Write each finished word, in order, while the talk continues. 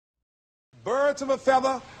Birds of a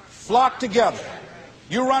feather flock together.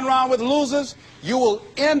 You run around with losers, you will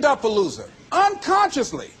end up a loser.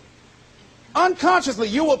 Unconsciously. Unconsciously,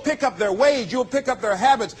 you will pick up their ways, you'll pick up their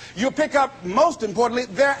habits, you'll pick up, most importantly,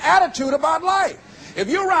 their attitude about life. If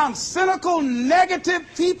you're around cynical, negative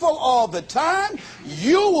people all the time,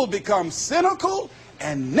 you will become cynical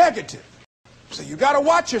and negative. So you got to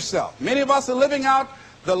watch yourself. Many of us are living out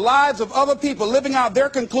the lives of other people, living out their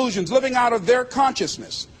conclusions, living out of their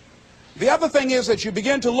consciousness. The other thing is that you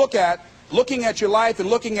begin to looking at your life and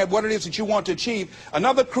looking at what it is that you want to achieve.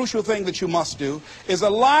 Another crucial thing that you must do is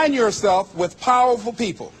align yourself with powerful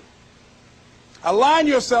people. Align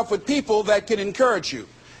yourself with people that can encourage you,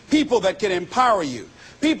 people that can empower you,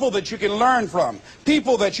 people that you can learn from,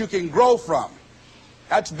 people that you can grow from.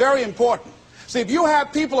 That's very important. See, if you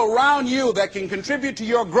have people around you that can contribute to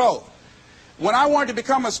your growth. When I wanted to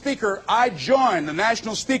become a speaker, I joined the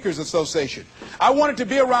National Speakers Association. I wanted to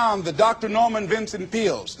be around the Dr. Norman Vincent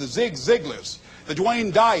Peales, the Zig Ziglars, the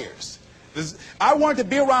Dwayne Dyers. I wanted to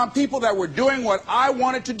be around people that were doing what I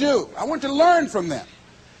wanted to do. I wanted to learn from them.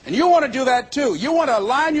 And you want to do that too. You want to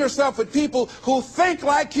align yourself with people who think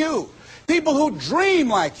like you, people who dream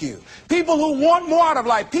like you, people who want more out of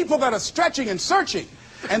life, people that are stretching and searching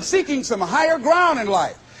and seeking some higher ground in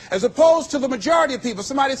life. As opposed to the majority of people.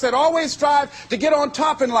 Somebody said, always strive to get on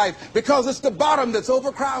top in life because it's the bottom that's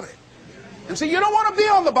overcrowded. And so you don't want to be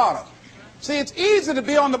on the bottom. See, it's easy to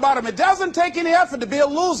be on the bottom. It doesn't take any effort to be a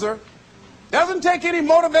loser. It doesn't take any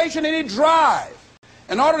motivation, any drive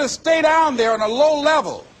in order to stay down there on a low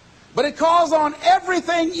level. But it calls on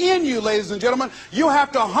everything in you, ladies and gentlemen. You have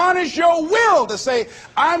to harness your will to say,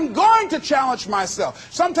 I'm going to challenge myself.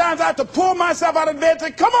 Sometimes I have to pull myself out of bed and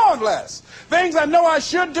say, come on, Les. Things I know I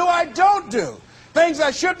should do, I don't do. Things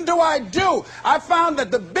I shouldn't do, I do. I found that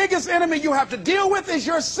the biggest enemy you have to deal with is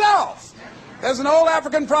yourself. There's an old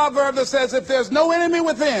African proverb that says, if there's no enemy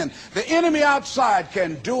within, the enemy outside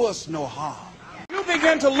can do us no harm. You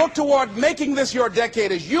begin to look toward making this your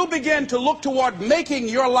decade, as you begin to look toward making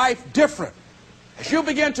your life different, as you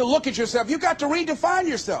begin to look at yourself, you've got to redefine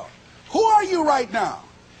yourself. Who are you right now?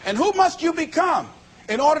 And who must you become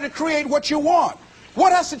in order to create what you want?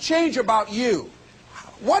 What has to change about you?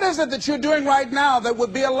 What is it that you're doing right now that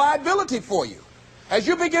would be a liability for you? As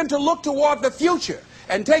you begin to look toward the future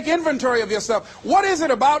and take inventory of yourself, what is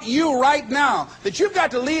it about you right now that you've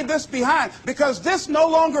got to leave this behind because this no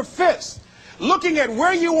longer fits? Looking at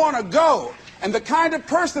where you want to go and the kind of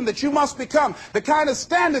person that you must become, the kind of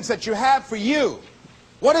standards that you have for you,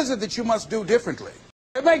 what is it that you must do differently?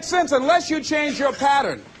 It makes sense unless you change your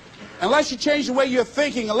pattern, unless you change the way you're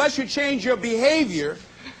thinking, unless you change your behavior,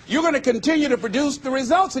 you're going to continue to produce the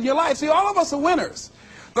results in your life. See, all of us are winners,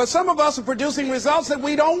 but some of us are producing results that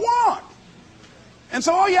we don't want. And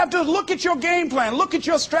so all you have to do is look at your game plan, look at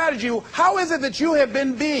your strategy. How is it that you have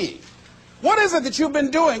been being? What is it that you've been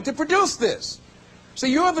doing to produce this? So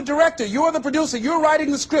you're the director, you're the producer, you're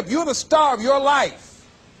writing the script, you're the star of your life.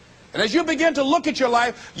 And as you begin to look at your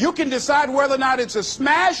life, you can decide whether or not it's a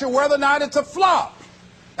smash or whether or not it's a flop.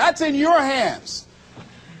 That's in your hands.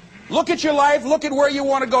 Look at your life, look at where you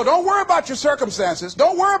want to go. Don't worry about your circumstances.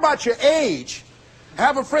 Don't worry about your age. I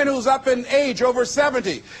have a friend who's up in age, over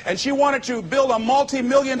 70, and she wanted to build a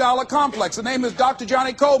multi-million-dollar complex. The name is Dr.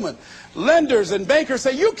 Johnny Coleman. Lenders and bankers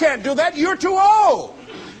say, you can't do that, you're too old.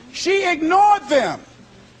 She ignored them.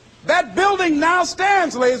 That building now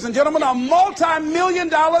stands, ladies and gentlemen, a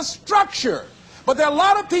multi-million-dollar structure. But there are a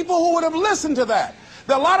lot of people who would have listened to that.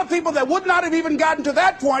 There are a lot of people that would not have even gotten to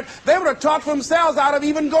that point. They would have talked themselves out of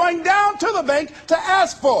even going down to the bank to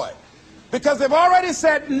ask for it, because they've already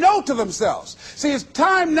said no to themselves. See, it's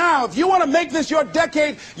time now. If you want to make this your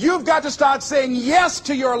decade, you've got to start saying yes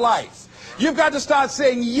to your life. You've got to start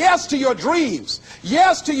saying yes to your dreams,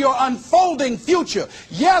 yes to your unfolding future,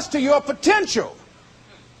 yes to your potential,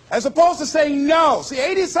 as opposed to saying no. See,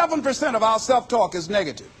 87% of our self-talk is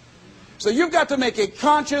negative. So you've got to make a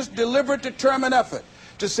conscious, deliberate, determined effort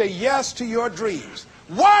to say yes to your dreams.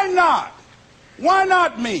 Why not? Why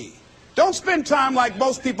not me? Don't spend time like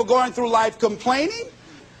most people going through life complaining.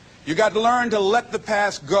 You got to learn to let the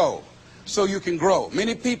past go so you can grow.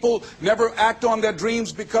 Many people never act on their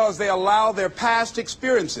dreams because they allow their past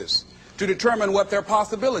experiences to determine what their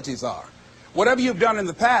possibilities are. Whatever you've done in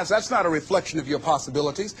the past, that's not a reflection of your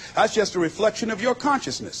possibilities. That's just a reflection of your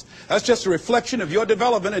consciousness. That's just a reflection of your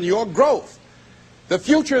development and your growth. The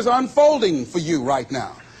future is unfolding for you right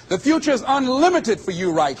now. The future is unlimited for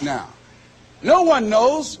you right now. No one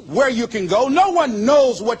knows where you can go. No one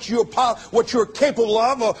knows what you're capable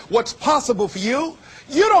of or what's possible for you.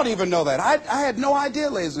 You don't even know that. I had no idea,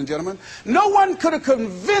 ladies and gentlemen. No one could have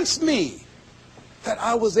convinced me that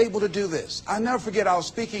I was able to do this. I never forget, I was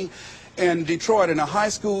speaking in Detroit, and a high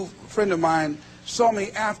school friend of mine saw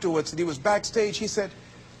me afterwards, and he was backstage. He said,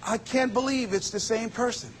 I can't believe it's the same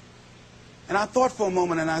person. And I thought for a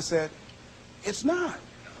moment, and I said, it's not.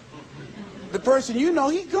 The person you know,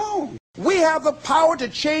 he's gone. We have the power to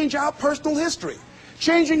change our personal history,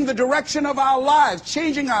 changing the direction of our lives,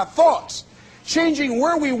 changing our thoughts, changing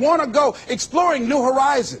where we want to go, exploring new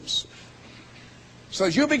horizons. So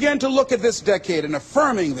as you begin to look at this decade and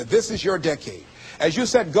affirming that this is your decade, as you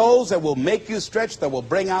set goals that will make you stretch, that will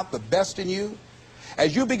bring out the best in you,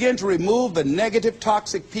 as you begin to remove the negative,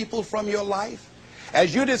 toxic people from your life,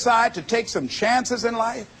 as you decide to take some chances in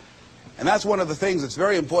life, and that's one of the things that's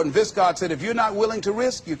very important. Viscard said, if you're not willing to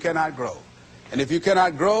risk, you cannot grow. And if you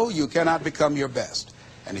cannot grow, you cannot become your best.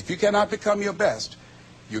 And if you cannot become your best,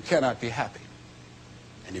 you cannot be happy.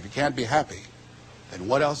 And if you can't be happy, then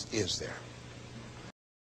what else is there?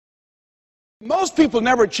 Most people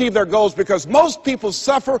never achieve their goals because most people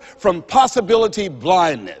suffer from possibility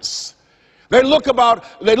blindness. They look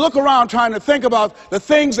around trying to think about the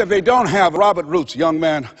things that they don't have. Robert Roots, a young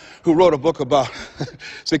man who wrote a book about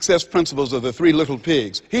success principles of the three little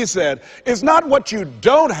pigs, he said, it's not what you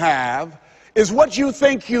don't have, it's what you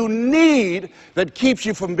think you need that keeps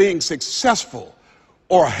you from being successful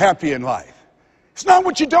or happy in life. It's not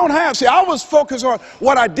what you don't have. See, I was focused on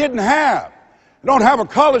what I didn't have. I don't have a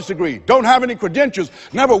college degree, don't have any credentials,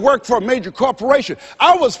 never worked for a major corporation.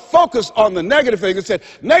 I was focused on the negative things. It said,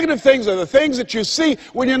 negative things are the things that you see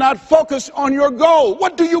when you're not focused on your goal.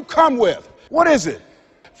 What do you come with? What is it?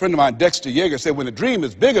 A friend of mine, Dexter Yeager, said, when the dream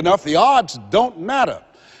is big enough, the odds don't matter.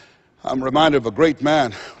 I'm reminded of a great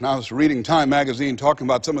man when I was reading Time magazine talking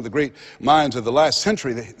about some of the great minds of the last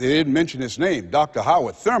century. They didn't mention his name, Dr.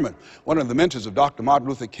 Howard Thurman, one of the mentors of Dr. Martin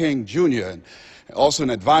Luther King Jr., and also an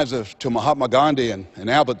advisor to Mahatma Gandhi and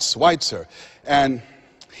Albert Schweitzer. And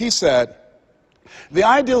he said, the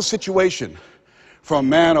ideal situation for a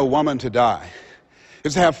man or woman to die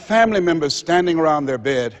is to have family members standing around their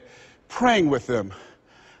bed praying with them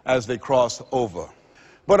as they cross over.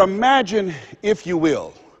 But imagine, if you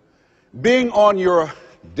will, being on your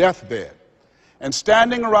deathbed and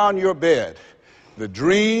standing around your bed, the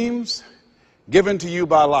dreams given to you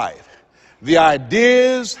by life, the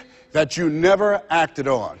ideas that you never acted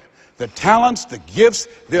on, the talents, the gifts,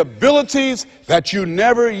 the abilities that you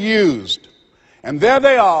never used. And there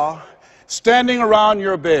they are, standing around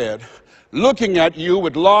your bed, looking at you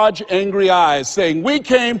with large, angry eyes, saying, we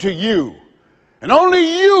came to you, and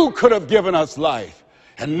only you could have given us life.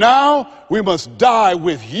 And now we must die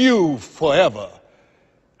with you forever.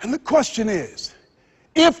 And the question is,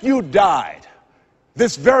 if you died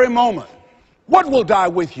this very moment, what will die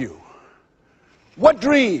with you? What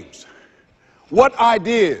dreams, what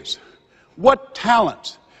ideas, what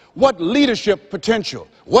talents, what leadership potential,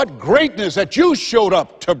 what greatness that you showed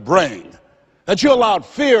up to bring, that you allowed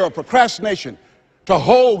fear or procrastination to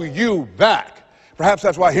hold you back? Perhaps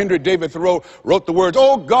that's why Henry David Thoreau wrote the words,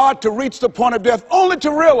 oh God, to reach the point of death, only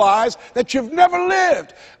to realize that you've never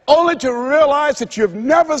lived, only to realize that you've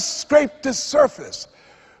never scraped the surface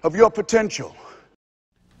of your potential.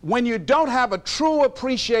 When you don't have a true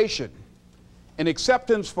appreciation and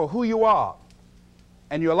acceptance for who you are,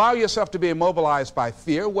 and you allow yourself to be immobilized by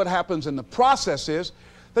fear, what happens in the process is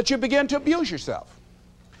that you begin to abuse yourself.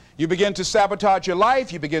 You begin to sabotage your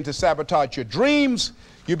life, you begin to sabotage your dreams,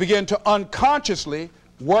 you begin to unconsciously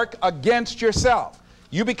work against yourself.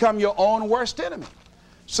 You become your own worst enemy.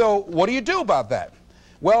 So what do you do about that?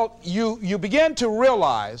 Well, you begin to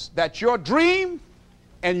realize that your dream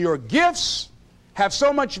and your gifts have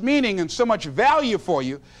so much meaning and so much value for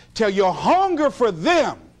you till your hunger for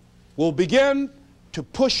them will begin to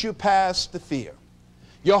push you past the fear.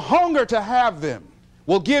 Your hunger to have them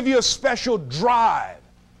will give you a special drive.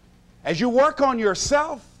 As you work on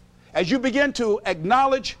yourself, as you begin to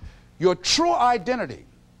acknowledge your true identity,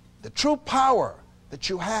 the true power that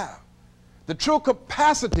you have, the true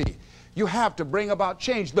capacity you have to bring about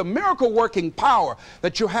change, the miracle-working power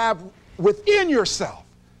that you have within yourself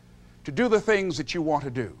to do the things that you want to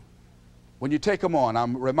do. When you take them on,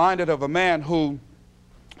 I'm reminded of a man who,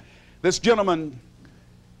 this gentleman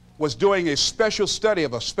was doing a special study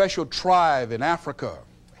of a special tribe in Africa,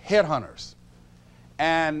 headhunters.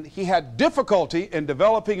 And he had difficulty in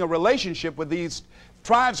developing a relationship with these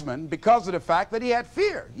tribesmen because of the fact that he had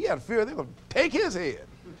fear. He had fear they were going to take his head.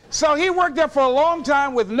 So he worked there for a long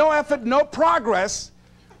time with no effort, no progress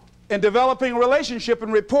in developing a relationship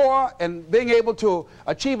and rapport and being able to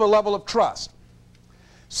achieve a level of trust.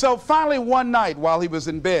 So finally one night while he was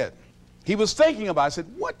in bed, he was thinking about it. I said,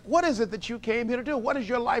 what is it that you came here to do? What is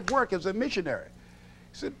your life work as a missionary?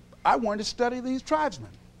 He said, I wanted to study these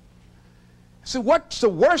tribesmen. So what's the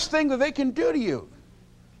worst thing that they can do to you?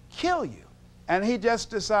 Kill you. And he just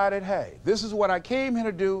decided, hey, this is what I came here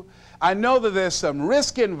to do. I know that there's some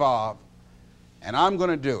risk involved, and I'm going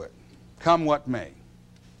to do it, come what may.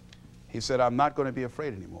 He said, I'm not going to be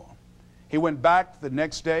afraid anymore. He went back the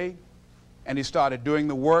next day, and he started doing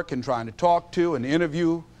the work and trying to talk to and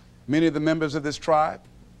interview many of the members of this tribe.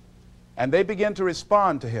 And they began to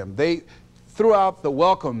respond to him. They threw out the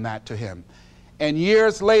welcome mat to him. And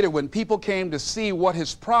years later, when people came to see what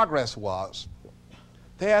his progress was,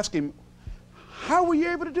 they asked him, how were you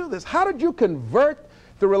able to do this? How did you convert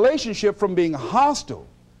the relationship from being hostile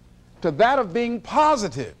to that of being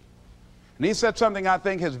positive? And he said something I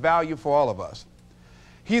think has value for all of us.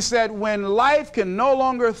 He said, when life can no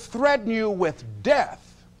longer threaten you with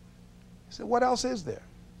death, he said, what else is there?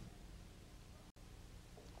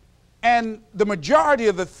 And the majority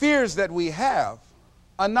of the fears that we have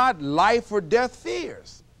are not life or death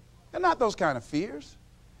fears. They're not those kind of fears.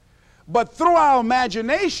 But through our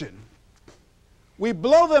imagination, we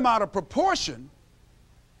blow them out of proportion,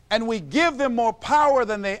 and we give them more power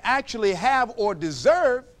than they actually have or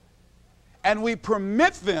deserve, and we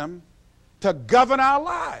permit them to govern our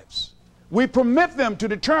lives. We permit them to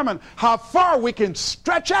determine how far we can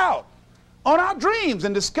stretch out on our dreams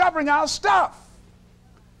and discovering our stuff.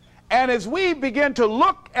 And as we begin to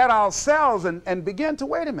look at ourselves and begin to,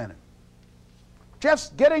 wait a minute,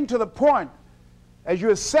 just getting to the point as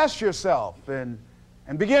you assess yourself and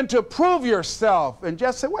begin to prove yourself and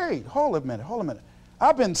just say, wait, hold a minute.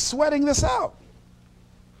 I've been sweating this out.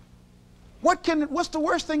 What's the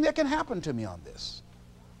worst thing that can happen to me on this?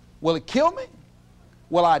 Will it kill me?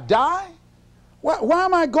 Will I die? Why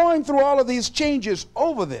am I going through all of these changes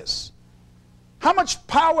over this? How much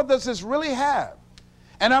power does this really have?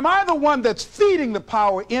 And am I the one that's feeding the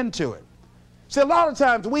power into it? See, a lot of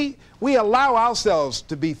times we allow ourselves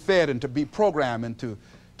to be fed and to be programmed into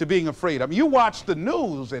being afraid. I mean, you watch the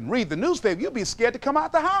news and read the newspaper, you'll be scared to come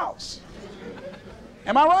out the house.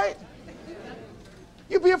 Am I right?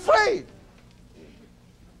 You'd be afraid.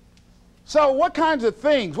 So what kinds of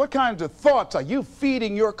things, what kinds of thoughts are you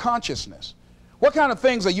feeding your consciousness? What kind of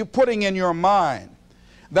things are you putting in your mind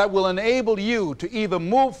that will enable you to either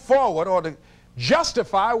move forward or to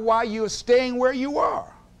justify why you're staying where you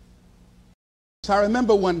are? I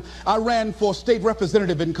remember when I ran for state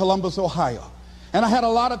representative in Columbus, Ohio, and I had a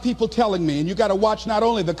lot of people telling me, and you got to watch not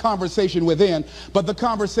only the conversation within, but the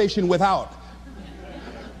conversation without,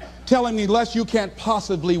 telling me, Les, you can't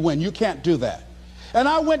possibly win. You can't do that. And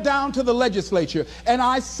I went down to the legislature, and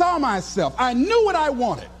I saw myself. I knew what I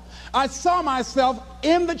wanted. I saw myself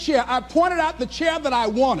in the chair. I pointed out the chair that I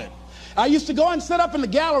wanted. I used to go and sit up in the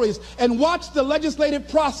galleries and watch the legislative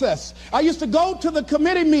process. I used to go to the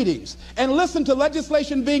committee meetings and listen to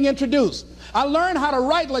legislation being introduced. I learned how to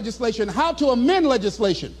write legislation, how to amend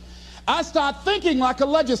legislation. I started thinking like a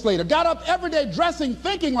legislator, got up every day dressing,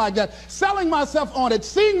 thinking like that, selling myself on it,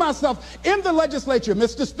 seeing myself in the legislature.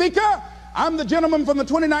 Mr. Speaker, I'm the gentleman from the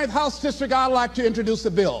 29th House District. I'd like to introduce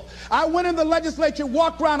a bill. I went in the legislature,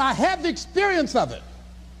 walked around. I had the experience of it.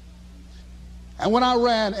 And when I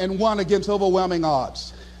ran and won against overwhelming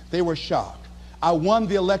odds, they were shocked. I won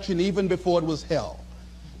the election even before it was held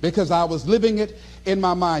because I was living it in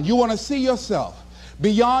my mind. You want to see yourself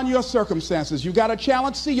beyond your circumstances. You got a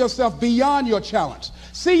challenge, see yourself beyond your challenge.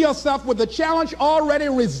 See yourself with the challenge already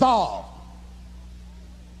resolved.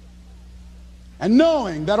 And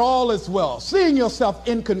knowing that all is well, seeing yourself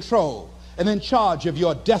in control and in charge of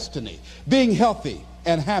your destiny, being healthy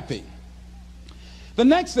and happy. The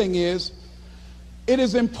next thing is, it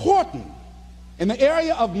is important in the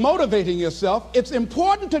area of motivating yourself, it's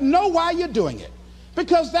important to know why you're doing it.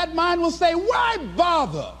 Because that mind will say, why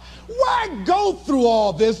bother? Why go through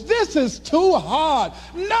all this? This is too hard.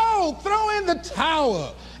 No, throw in the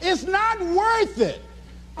towel. It's not worth it.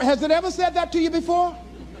 Has it ever said that to you before?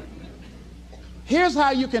 Here's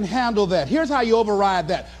how you can handle that. Here's how you override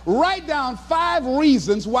that. Write down 5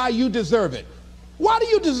 reasons why you deserve it. Why do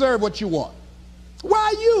you deserve what you want?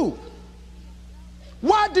 Why you?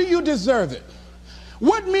 Why do you deserve it?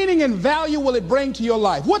 What meaning and value will it bring to your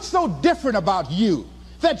life? What's so different about you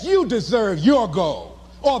that you deserve your goal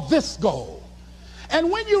or this goal? And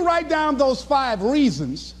when you write down those 5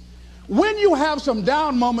 reasons, when you have some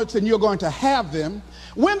down moments, and you're going to have them,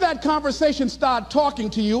 when that conversation starts talking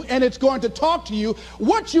to you, and it's going to talk to you,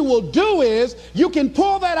 what you will do is you can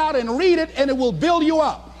pull that out and read it, and it will build you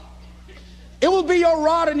up. It will be your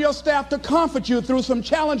rod and your staff to comfort you through some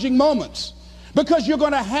challenging moments, because you're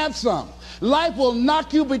going to have some. Life will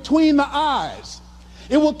knock you between the eyes.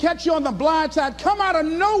 It will catch you on the blind side, come out of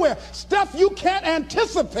nowhere, stuff you can't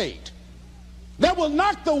anticipate that will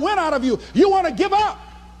knock the wind out of you. You want to give up.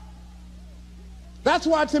 That's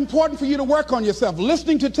why it's important for you to work on yourself,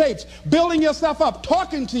 listening to tapes, building yourself up,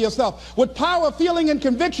 talking to yourself with power, feeling, and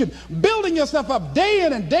conviction, building yourself up day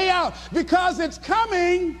in and day out, because it's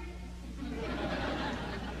coming.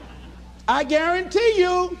 I guarantee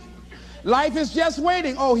you, life is just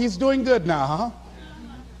waiting. Oh, he's doing good now, huh?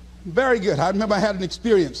 Very good. I remember I had an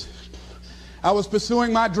experience. I was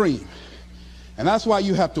pursuing my dream. And that's why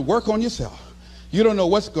you have to work on yourself. You don't know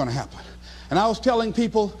what's going to happen. And I was telling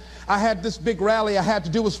people, I had this big rally I had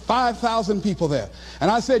to do. It was 5,000 people there.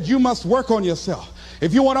 And I said, you must work on yourself.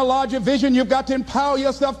 If you want a larger vision, you've got to empower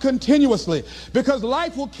yourself continuously, because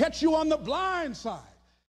life will catch you on the blind side.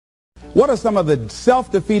 What are some of the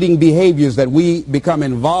self-defeating behaviors that we become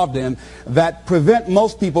involved in that prevent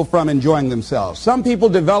most people from enjoying themselves? Some people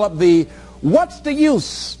develop the what's the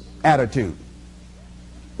use attitude.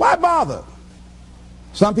 Why bother?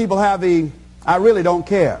 Some people have the I really don't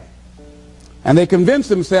care. And they convince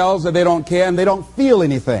themselves that they don't care and they don't feel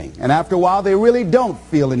anything. And after a while, they really don't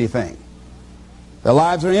feel anything. Their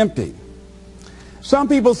lives are empty. Some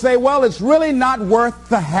people say, well, it's really not worth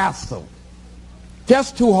the hassle.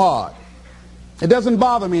 Just too hard. It doesn't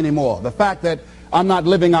bother me anymore. The fact that I'm not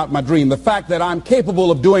living out my dream. The fact that I'm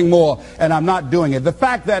capable of doing more and I'm not doing it. The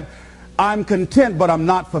fact that I'm content but I'm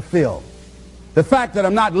not fulfilled. The fact that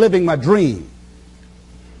I'm not living my dream.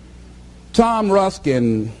 Tom Rusk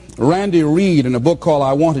and Randy Reed, in a book called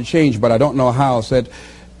I Want to Change But I Don't Know How, said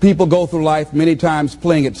people go through life many times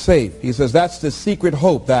playing it safe. He says that's the secret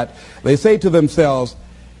hope, that they say to themselves,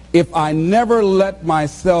 if I never let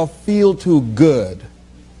myself feel too good,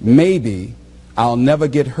 maybe I'll never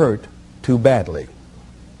get hurt too badly.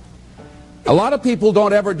 A lot of people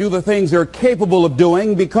don't ever do the things they're capable of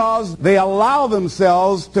doing because they allow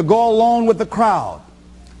themselves to go along with the crowd,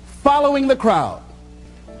 following the crowd.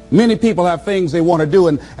 Many people have things they want to do,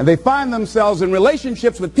 and they find themselves in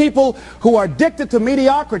relationships with people who are addicted to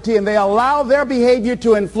mediocrity, and they allow their behavior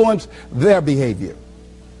to influence their behavior.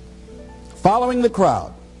 Following the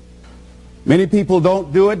crowd. Many people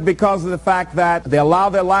don't do it because of the fact that they allow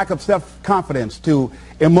their lack of self-confidence to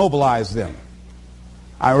immobilize them.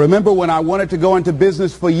 I remember when I wanted to go into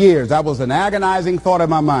business for years, that was an agonizing thought in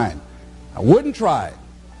my mind. I wouldn't try it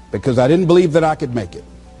because I didn't believe that I could make it.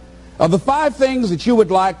 Of the 5 things that you would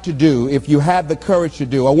like to do if you had the courage to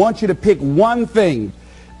do, I want you to pick one thing.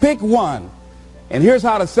 Pick one. And here's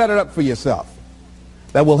how to set it up for yourself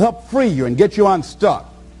that will help free you and get you unstuck.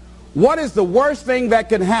 What is the worst thing that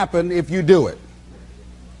can happen if you do it?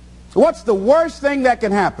 What's the worst thing that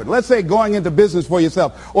can happen? Let's say going into business for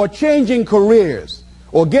yourself, or changing careers,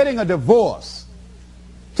 or getting a divorce,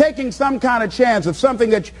 taking some kind of chance of something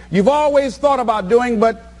that you've always thought about doing,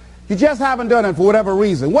 but you just haven't done it for whatever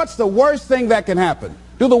reason. What's the worst thing that can happen?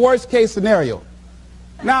 Do the worst case scenario.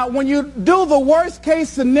 Now, when you do the worst case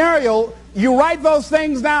scenario, you write those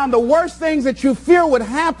things down, the worst things that you fear would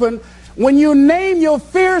happen. When you name your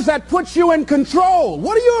fears, that puts you in control.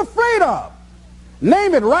 What are you afraid of?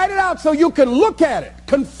 Name it, write it out so you can look at it.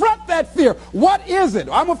 Confront that fear. What is it?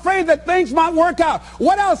 I'm afraid that things might work out.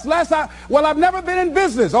 What else, Les? Well, I've never been in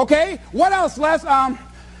business, okay? What else, Les?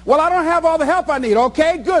 Well, I don't have all the help I need.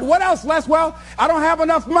 Okay, good. What else, Les? Well, I don't have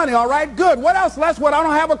enough money. All right, good. What else, Les? Well, I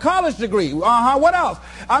don't have a college degree. What else?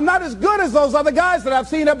 I'm not as good as those other guys that I've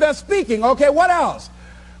seen up there speaking. Okay, what else?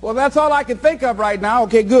 Well, that's all I can think of right now.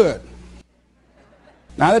 Okay, good.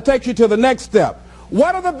 Now that takes you to the next step.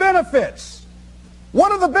 What are the benefits?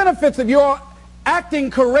 What are the benefits of your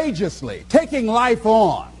acting courageously, taking life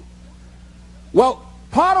on? Well,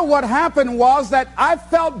 part of what happened was that I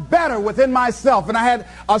felt better within myself, and I had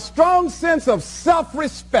a strong sense of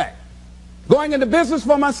self-respect. Going into business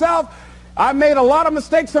for myself, I made a lot of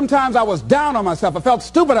mistakes. Sometimes I was down on myself. I felt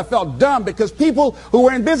stupid. I felt dumb because people who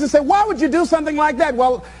were in business said, why would you do something like that?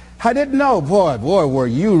 Well, I didn't know. Boy, were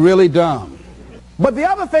you really dumb. But the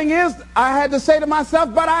other thing is, I had to say to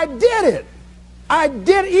myself, but I did it. I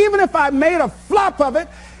did, even if I made a flop of it,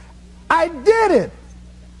 I did it.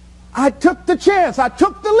 I took the chance. I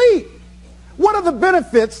took the leap. What are the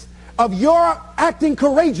benefits of your acting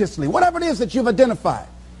courageously? Whatever it is that you've identified.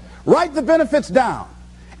 Write the benefits down.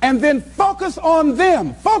 And then focus on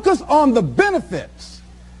them. Focus on the benefits.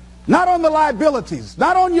 Not on the liabilities.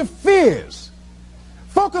 Not on your fears.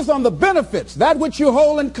 Focus on the benefits. That which you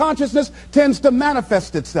hold in consciousness tends to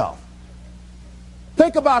manifest itself.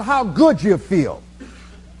 Think about how good you feel.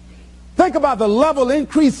 Think about the level of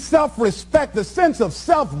increased self-respect, the sense of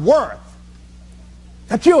self-worth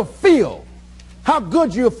that you'll feel. How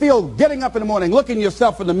good you'll feel getting up in the morning, looking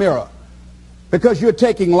yourself in the mirror. because you're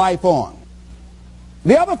taking life on.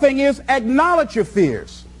 The other thing is acknowledge your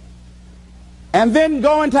fears and then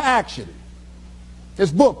go into action. This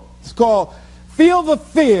book is called Feel the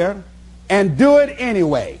Fear and Do It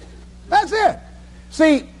Anyway. That's it.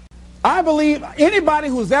 See, I believe anybody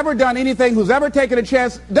who's ever done anything, who's ever taken a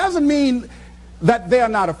chance, doesn't mean that they are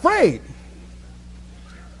not afraid.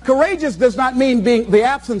 Courageous does not mean being the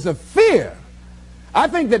absence of fear. I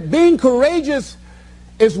think that being courageous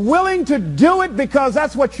is willing to do it because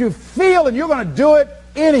that's what you feel, and you're going to do it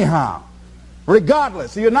anyhow,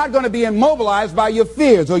 regardless. So you're not going to be immobilized by your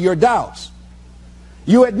fears or your doubts.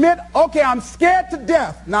 You admit, okay, I'm scared to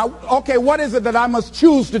death. Now, okay, what is it that I must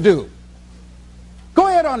choose to do? Go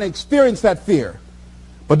ahead and experience that fear,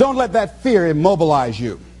 but don't let that fear immobilize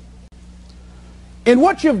you. In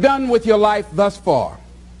what you've done with your life thus far,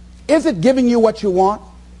 is it giving you what you want?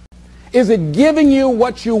 Is it giving you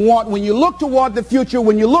what you want? When you look toward the future,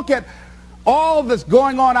 when you look at all that's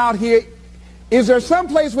going on out here, is there some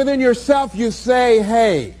place within yourself you say,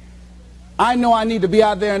 hey, I know I need to be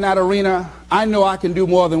out there in that arena. I know I can do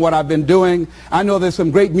more than what I've been doing. I know there's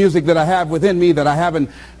some great music that I have within me that I haven't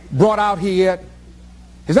brought out here yet.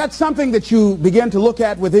 Is that something that you begin to look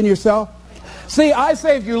at within yourself? See, I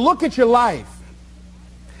say if you look at your life,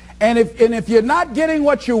 and if you're not getting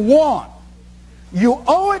what you want, you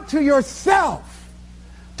owe it to yourself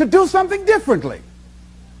to do something differently.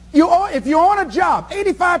 If you're on a job,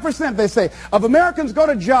 85%, they say, of Americans go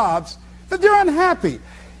to jobs that they're unhappy.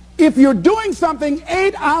 If you're doing something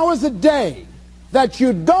 8 hours a day that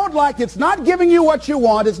you don't like, it's not giving you what you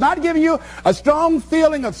want, it's not giving you a strong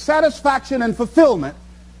feeling of satisfaction and fulfillment,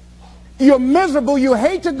 you're miserable, you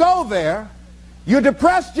hate to go there, you're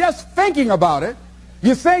depressed just thinking about it,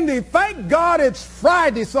 you sing the "Thank God It's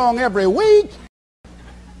Friday" song every week.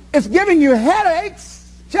 It's giving you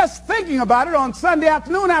headaches just thinking about it on Sunday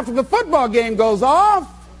afternoon after the football game goes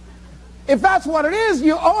off. If that's what it is,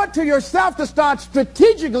 you owe it to yourself to start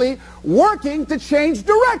strategically working to change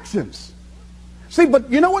directions. See, but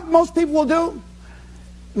you know what most people will do?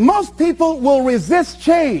 Most people will resist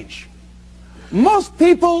change. Most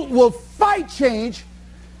people will fight change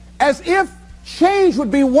as if change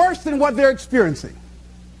would be worse than what they're experiencing.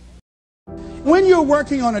 When you're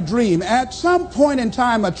working on a dream, at some point in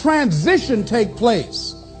time, a transition takes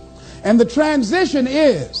place. And the transition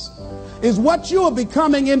is what you are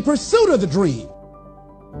becoming in pursuit of the dream.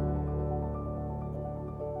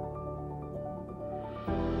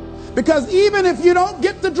 Because even if you don't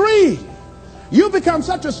get the dream, you become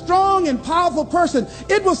such a strong and powerful person,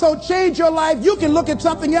 it will so change your life, you can look at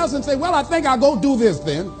something else and say, well, I think I'll go do this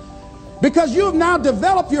then. Because you've now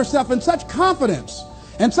developed yourself in such confidence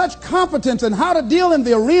and such competence in how to deal in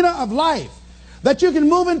the arena of life that you can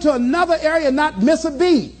move into another area and not miss a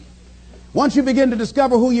beat. Once you begin to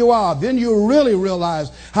discover who you are, then you really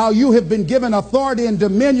realize how you have been given authority and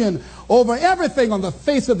dominion over everything on the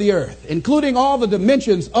face of the earth, including all the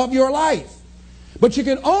dimensions of your life. But you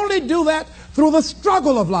can only do that through the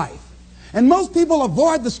struggle of life. And most people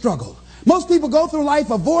avoid the struggle. Most people go through life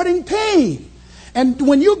avoiding pain. And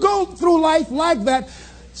when you go through life like that,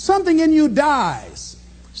 something in you dies.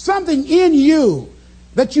 Something in you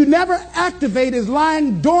that you never activate is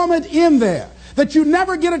lying dormant in there, that you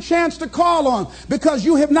never get a chance to call on because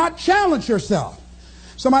you have not challenged yourself.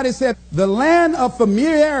 Somebody said, the land of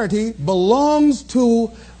familiarity belongs to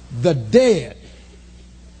the dead.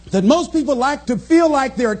 That most people like to feel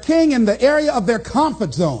like they're a king in the area of their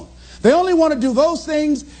comfort zone. They only want to do those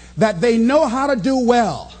things that they know how to do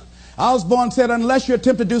well. Osborne said, unless you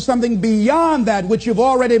attempt to do something beyond that which you've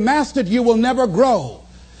already mastered, you will never grow.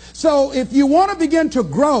 So if you want to begin to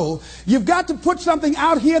grow, you've got to put something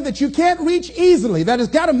out here that you can't reach easily, that has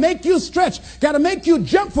got to make you stretch, got to make you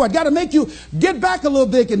jump for it, got to make you get back a little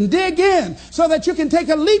bit and dig in so that you can take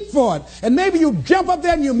a leap for it. And maybe you jump up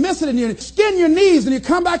there and you miss it and you skin your knees and you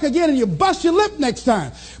come back again and you bust your lip next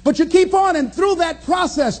time. But you keep on, and through that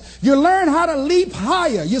process, you learn how to leap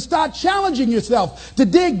higher. You start challenging yourself to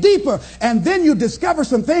dig deeper, and then you discover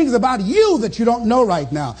some things about you that you don't know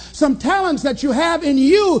right now. Some talents that you have in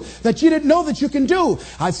you that you didn't know that you can do.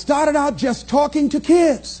 I started out just talking to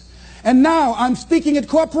kids, and now I'm speaking at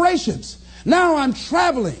corporations. Now I'm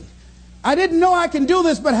traveling. I didn't know I can do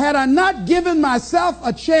this, but had I not given myself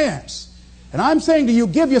a chance, and I'm saying to you,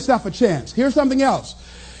 give yourself a chance. Here's something else.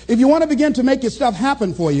 If you want to begin to make your stuff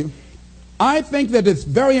happen for you, I think that it's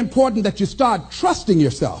very important that you start trusting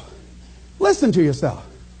yourself. Listen to yourself.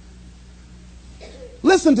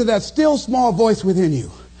 Listen to that still small voice within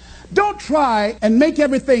you. Don't try and make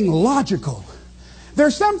everything logical. There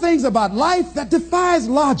are some things about life that defies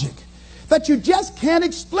logic, that you just can't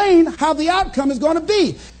explain how the outcome is going to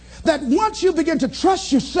be. that once you begin to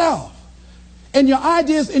trust yourself and your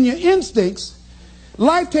ideas and your instincts,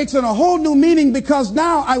 life takes on a whole new meaning, because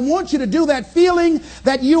now I want you to do that feeling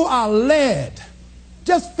that you are led.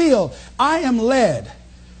 Just feel, I am led.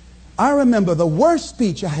 I remember the worst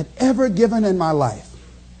speech I had ever given in my life.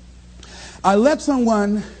 I let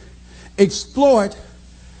someone exploit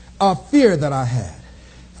a fear that I had.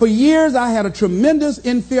 For years, I had a tremendous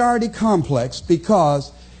inferiority complex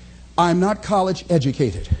because I'm not college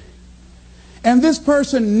educated. And this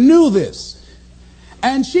person knew this.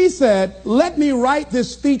 And she said, let me write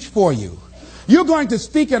this speech for you. You're going to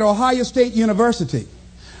speak at Ohio State University.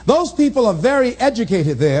 Those people are very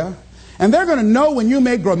educated there. And they're going to know when you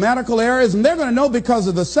make grammatical errors. And they're going to know because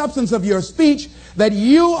of the substance of your speech that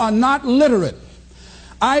you are not literate.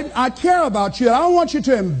 I care about you. I don't want you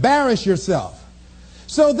to embarrass yourself.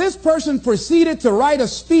 So this person proceeded to write a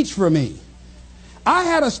speech for me. I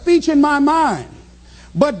had a speech in my mind,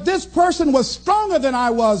 but this person was stronger than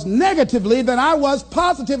I was negatively than I was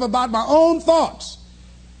positive about my own thoughts.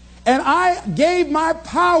 And I gave my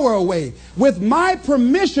power away. With my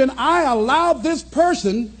permission, I allowed this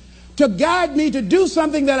person to guide me to do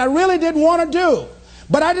something that I really didn't want to do.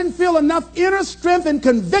 But I didn't feel enough inner strength and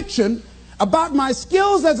conviction about my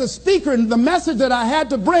skills as a speaker and the message that I had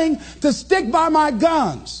to bring to stick by my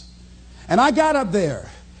guns. And I got up there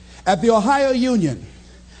at the Ohio Union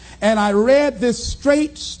and I read this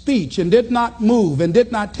straight speech and did not move and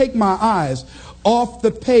did not take my eyes off the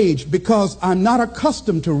page because I'm not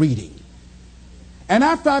accustomed to reading. And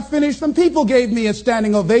after I finished, some people gave me a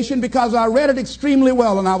standing ovation because I read it extremely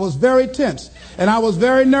well, and I was very tense and I was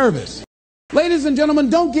very nervous. Ladies and gentlemen,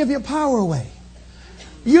 don't give your power away.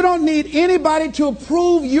 You don't need anybody to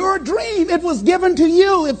approve your dream. It was given to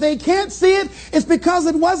you. If they can't see it, it's because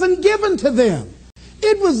it wasn't given to them.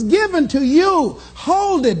 It was given to you.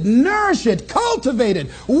 Hold it, nourish it, cultivate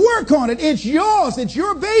it, work on it. It's yours. It's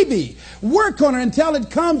your baby. Work on it until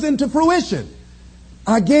it comes into fruition.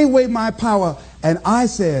 I gave away my power and I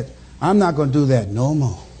said, I'm not going to do that no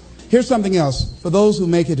more. Here's something else for those who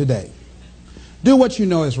make it today. Do what you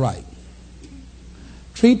know is right.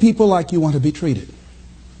 Treat people like you want to be treated.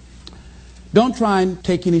 Don't try and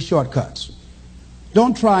take any shortcuts.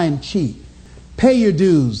 Don't try and cheat. Pay your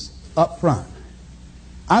dues up front.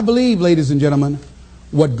 I believe, ladies and gentlemen,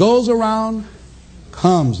 what goes around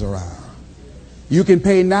comes around. You can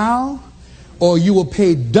pay now or you will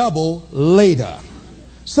pay double later.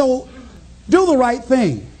 So do the right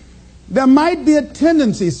thing. There might be a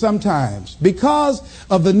tendency sometimes, because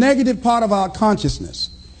of the negative part of our consciousness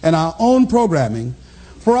and our own programming,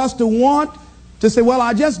 for us to want to say, well,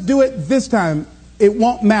 I'll just do it this time. It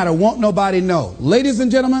won't matter. Won't nobody know. Ladies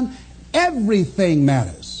and gentlemen, everything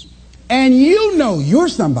matters. And you know you're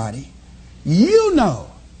somebody. You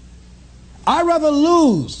know. I'd rather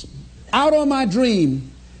lose out on my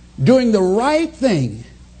dream doing the right thing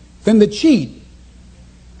than to cheat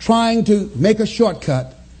trying to make a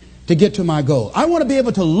shortcut to get to my goal. I want to be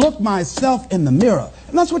able to look myself in the mirror.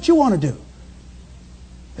 And that's what you want to do.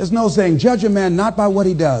 There's no saying, judge a man not by what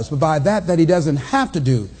he does, but by that he doesn't have to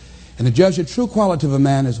do. And to judge the true quality of a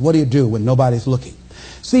man is what he'll do when nobody's looking.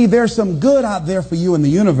 See, there's some good out there for you in the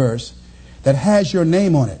universe that has your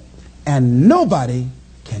name on it. And nobody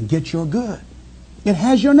can get your good. It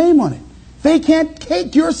has your name on it. They can't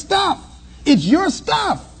take your stuff. It's your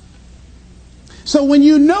stuff. So when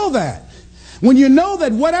you know that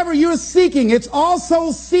whatever you're seeking, it's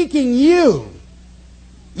also seeking you,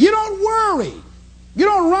 you don't worry. You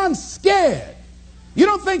don't run scared. You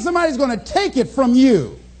don't think somebody's going to take it from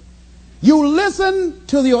you. You listen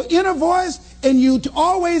to your inner voice and you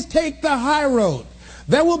always take the high road.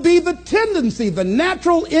 There will be the tendency, the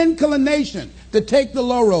natural inclination to take the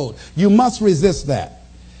low road. You must resist that.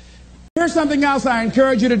 Here's something else I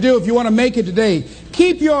encourage you to do if you want to make it today.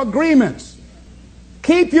 Keep your agreements.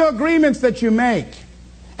 Keep your agreements that you make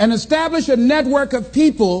and establish a network of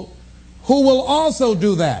people who will also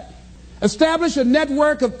do that. Establish a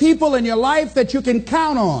network of people in your life that you can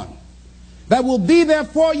count on, that will be there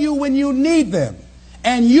for you when you need them,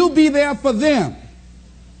 and you be there for them.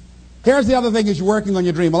 Here's the other thing as you're working on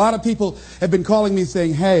your dream. A lot of people have been calling me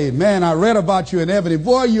saying, hey, man, I read about you in Ebony.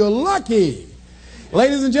 Boy, you're lucky.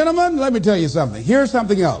 Ladies and gentlemen, let me tell you something. Here's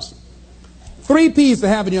something else. 3 P's to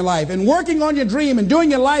have in your life. In working on your dream and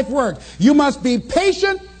doing your life work, you must be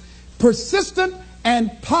patient, persistent,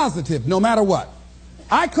 and positive no matter what.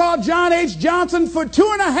 I called John H. Johnson for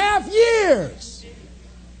 2.5 years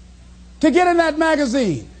to get in that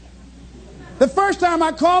magazine. The first time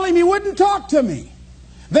I called him, he wouldn't talk to me.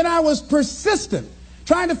 Then I was persistent,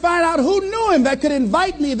 trying to find out who knew him that could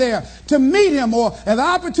invite me there to meet him or an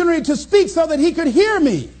opportunity to speak so that he could hear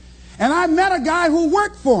me. And I met a guy who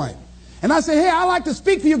worked for him. And I said, hey, I'd like to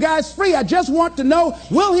speak to you guys free. I just want to know,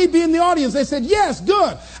 will he be in the audience? They said, yes,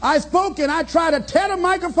 good. I spoke and I tried to tear the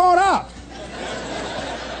microphone up.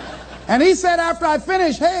 And he said after I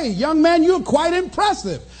finished, hey, young man, you're quite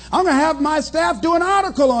impressive. I'm going to have my staff do an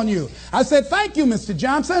article on you. I said, thank you, Mr.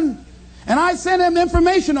 Johnson. And I sent him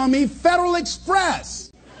information on me, Federal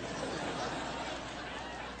Express.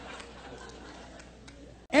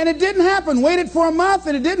 And it didn't happen. Waited for a month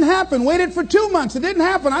and it didn't happen. Waited for 2 months. It didn't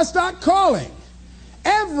happen. I started calling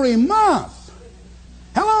every month.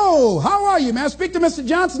 Hello, how are you? May I speak to Mr.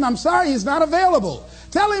 Johnson? I'm sorry, he's not available.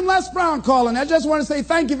 Tell him Les Brown calling. I just want to say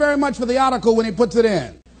thank you very much for the article when he puts it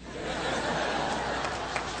in.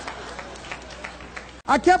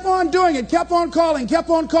 I kept on doing it, kept on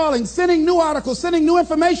calling, sending new articles, sending new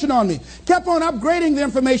information on me, kept on upgrading the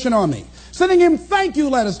information on me, sending him thank you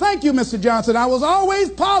letters. Thank you, Mr. Johnson. I was always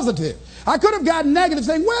positive. I could have gotten negative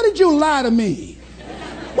saying, where did you lie to me?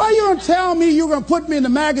 Why you don't tell me you were going to put me in the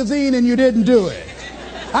magazine and you didn't do it?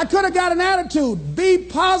 I could have got an attitude. Be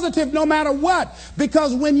positive no matter what.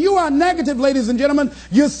 Because when you are negative, ladies and gentlemen,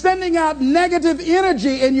 you're sending out negative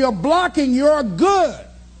energy and you're blocking your good.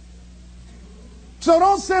 So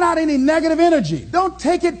don't send out any negative energy. Don't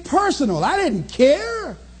take it personal. I didn't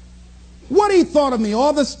care what he thought of me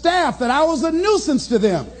or the staff, that I was a nuisance to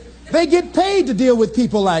them. They get paid to deal with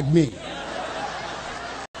people like me.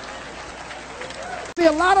 See,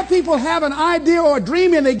 a lot of people have an idea or a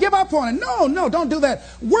dream and they give up on it. No, don't do that.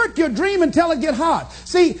 Work your dream until it gets hot.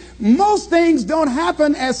 See, most things don't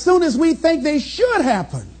happen as soon as we think they should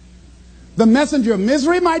happen. The messenger of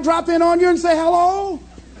misery might drop in on you and say hello.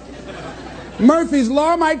 Murphy's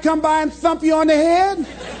Law might come by and thump you on the head.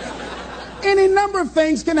 Any number of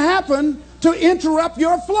things can happen to interrupt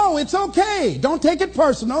your flow. It's okay. Don't take it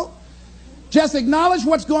personal. Just acknowledge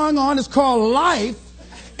what's going on. It's called life.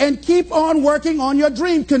 And keep on working on your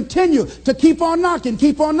dream. Continue to keep on knocking,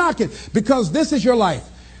 because this is your life.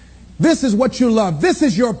 This is what you love. This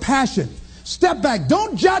is your passion. Step back.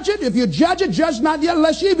 Don't judge it. If you judge it, judge not yet,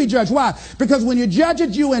 lest ye be judged. Why? Because when you judge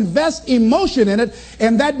it, you invest emotion in it,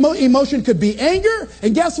 and that emotion could be anger,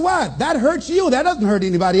 and guess what? That hurts you. That doesn't hurt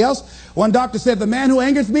anybody else. One doctor said, the man who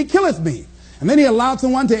angereth me killeth me. And then he allowed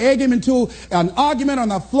someone to egg him into an argument on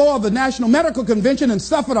the floor of the National Medical Convention and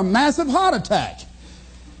suffered a massive heart attack.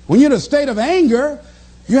 When you're in a state of anger,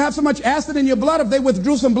 you have so much acid in your blood, if they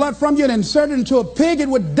withdrew some blood from you and inserted it into a pig, it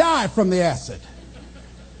would die from the acid.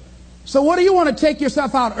 So what do you want to take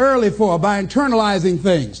yourself out early for by internalizing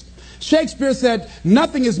things? Shakespeare said,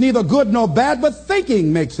 nothing is neither good nor bad, but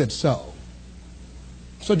thinking makes it so.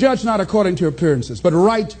 So judge not according to your appearances, but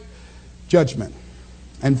right judgment,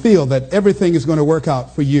 and feel that everything is going to work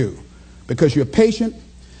out for you because you're patient,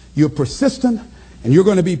 you're persistent, and you're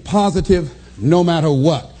going to be positive no matter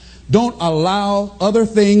what. Don't allow other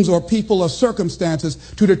things or people or circumstances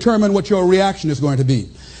to determine what your reaction is going to be.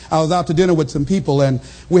 I was out to dinner with some people, and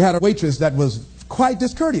we had a waitress that was quite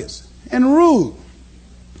discourteous and rude.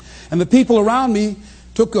 And the people around me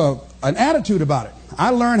took an attitude about it.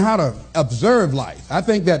 I learned how to observe life. I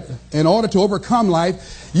think that in order to overcome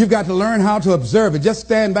life, you've got to learn how to observe it. Just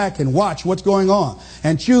stand back and watch what's going on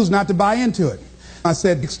and choose not to buy into it. I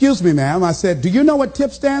said, excuse me, ma'am. I said, do you know what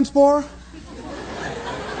TIP stands for?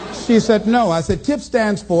 She said, no. I said, TIP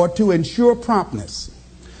stands for to ensure promptness.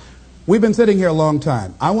 We've been sitting here a long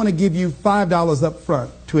time. I want to give you $5 up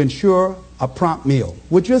front to ensure a prompt meal.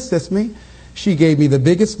 Would you assist me? She gave me the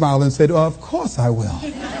biggest smile and said, oh, of course I will.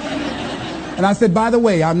 And I said, by the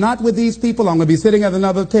way, I'm not with these people. I'm going to be sitting at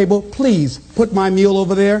another table. Please put my meal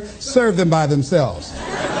over there. Serve them by themselves.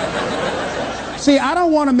 See, I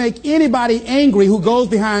don't want to make anybody angry who goes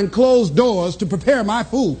behind closed doors to prepare my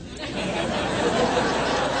food.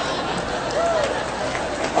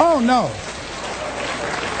 Oh, no.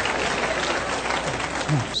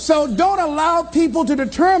 So don't allow people to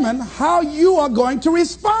determine how you are going to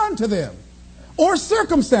respond to them or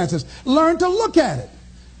circumstances. Learn to look at it.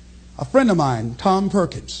 A friend of mine, Tom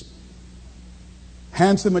Perkins,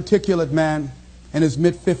 handsome, articulate man in his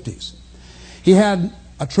mid-50s. He had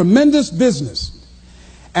a tremendous business.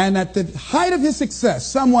 And at the height of his success,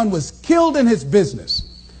 someone was killed in his business.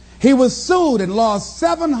 He was sued and lost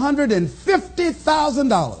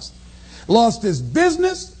 $750,000. Lost his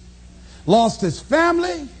business, lost his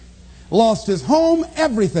family, lost his home,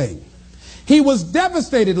 everything. He was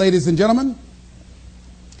devastated, ladies and gentlemen.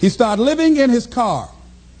 He started living in his car.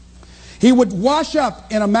 He would wash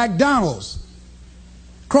up in a McDonald's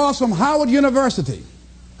across from Howard University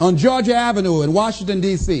on Georgia Avenue in Washington,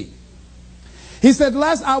 D.C. He said,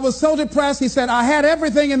 Les, I was so depressed. He said, I had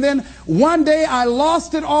everything, and then one day I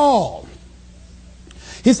lost it all.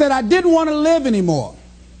 He said, I didn't want to live anymore.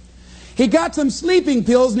 He got some sleeping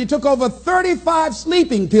pills, and he took over 35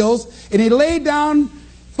 sleeping pills, and he laid down,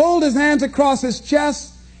 folded his hands across his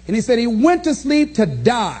chest, and he said he went to sleep to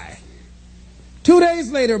die. 2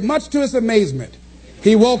 days later, much to his amazement,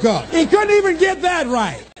 he woke up. He couldn't even get that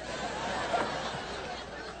right.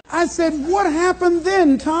 I said, what happened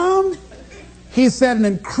then, Tom? He said, an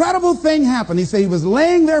incredible thing happened. He said he was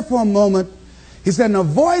laying there for a moment. He said, and a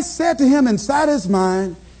voice said to him inside his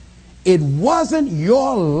mind, it wasn't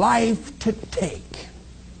your life to take.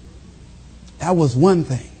 That was one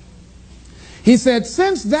thing. He said,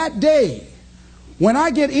 since that day, when I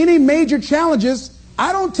get any major challenges,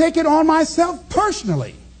 I don't take it on myself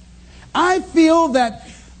personally. I feel that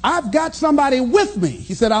I've got somebody with me.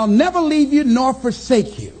 He said, I'll never leave you nor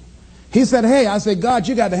forsake you. He said, hey, I said, God,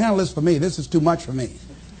 you got to handle this for me. This is too much for me.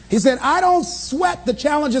 He said, I don't sweat the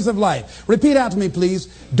challenges of life. Repeat after me, please.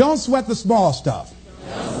 Don't sweat the small stuff.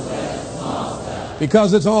 Don't sweat the small stuff.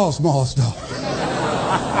 Because it's all small stuff.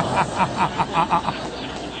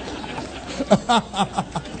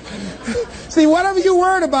 See, whatever you're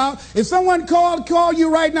worried about, if someone called you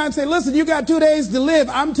right now and say, listen, you got 2 days to live,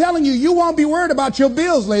 I'm telling you, you won't be worried about your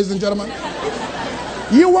bills, ladies and gentlemen.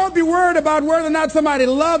 You won't be worried about whether or not somebody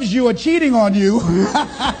loves you or cheating on you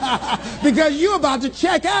because you're about to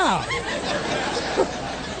check out.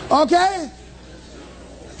 Okay?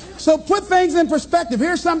 So put things in perspective.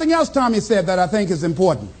 Here's something else Tommy said that I think is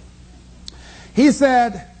important. He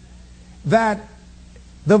said that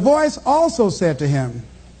the voice also said to him,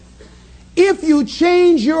 if you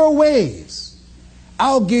change your ways,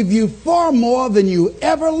 I'll give you far more than you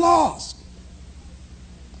ever lost.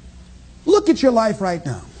 Look at your life right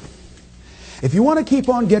now. If you want to keep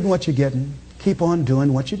on getting what you're getting, keep on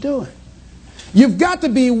doing what you're doing. You've got to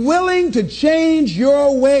be willing to change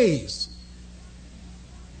your ways.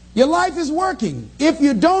 Your life is working. If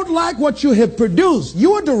you don't like what you have produced,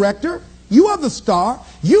 you're a director, you are the star,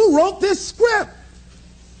 you wrote this script.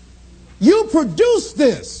 You produced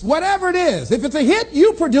this, whatever it is. If it's a hit,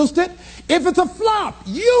 you produced it. If it's a flop,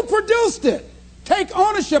 you produced it. Take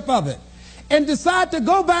ownership of it and decide to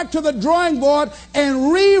go back to the drawing board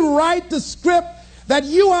and rewrite the script that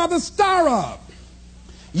you are the star of.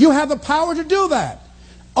 You have the power to do that.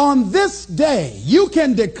 On this day, you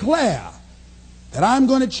can declare that I'm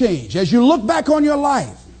going to change. As you look back on your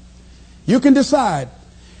life, you can decide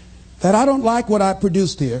that I don't like what I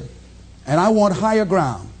produced here, and I want higher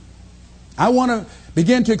ground. I want to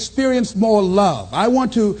begin to experience more love. I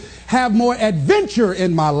want to have more adventure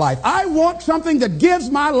in my life. I want something that gives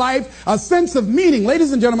my life a sense of meaning.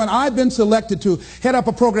 Ladies and gentlemen, I've been selected to head up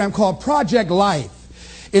a program called Project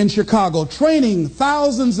Life in Chicago, training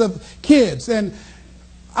thousands of kids. And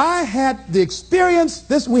I had the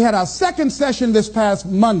experience, we had our second session this past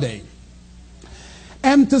Monday.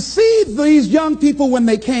 And to see these young people when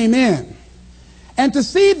they came in, and to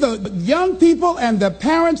see the young people and the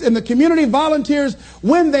parents and the community volunteers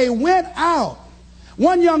when they went out.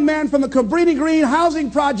 One young man from the Cabrini Green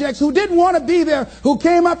housing projects who didn't want to be there, who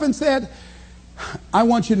came up and said, I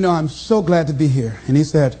want you to know I'm so glad to be here. And he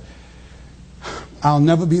said, I'll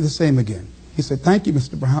never be the same again. He said, thank you,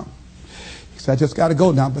 Mr. Brown. He said, I just got to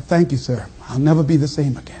go now, but thank you, sir. I'll never be the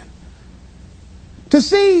same again. To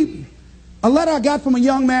see a letter I got from a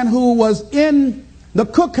young man who was in the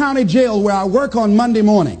Cook County Jail where I work on Monday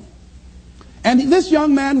morning. And this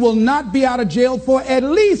young man will not be out of jail for at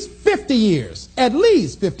least 50 years. At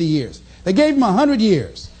least 50 years. They gave him 100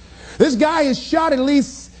 years. This guy has shot at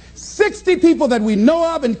least 60 people that we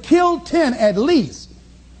know of and killed 10 at least.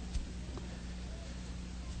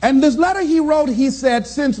 And this letter he wrote, he said,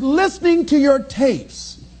 since listening to your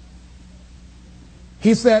tapes,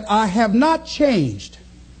 he said, I have not changed,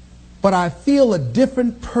 but I feel a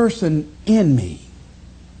different person in me.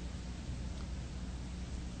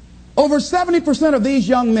 Over 70% of these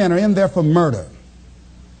young men are in there for murder.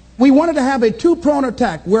 We wanted to have a two-pronged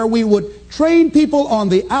attack where we would train people on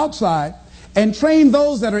the outside and train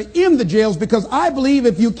those that are in the jails, because I believe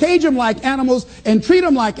if you cage them like animals and treat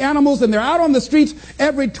them like animals and they're out on the streets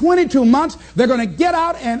every 22 months, they're going to get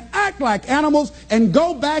out and act like animals and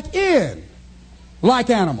go back in like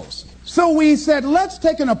animals. So we said, let's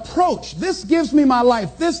take an approach. This gives me my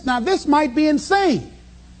life. This might be insane.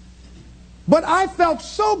 But I felt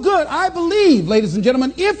so good. I believe, ladies and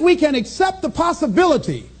gentlemen, if we can accept the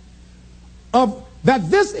possibility of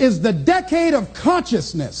that this is the decade of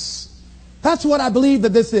consciousness. That's what I believe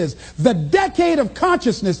that this is. The decade of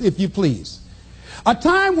consciousness, if you please. A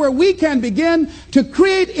time where we can begin to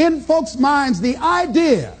create in folks' minds the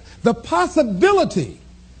idea, the possibility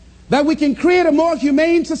that we can create a more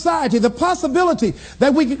humane society, the possibility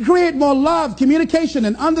that we can create more love, communication,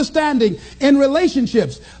 and understanding in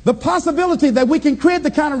relationships, the possibility that we can create the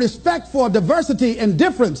kind of respect for diversity and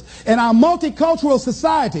difference in our multicultural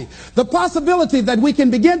society, the possibility that we can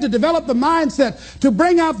begin to develop the mindset to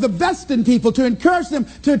bring out the best in people, to encourage them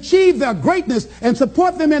to achieve their greatness and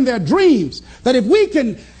support them in their dreams, that if we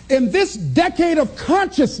can, in this decade of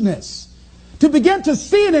consciousness, to begin to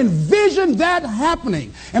see and envision that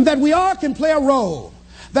happening, and that we all can play a role,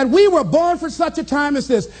 that we were born for such a time as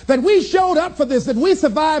this, that we showed up for this, that we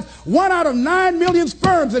survived 1 out of 9 million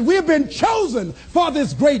sperms, and we have been chosen for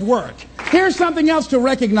this great work. Here's something else to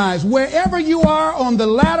recognize. Wherever you are on the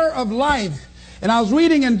ladder of life, and I was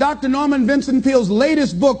reading in Dr. Norman Vincent Peale's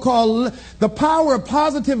latest book called The Power of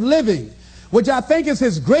Positive Living, which I think is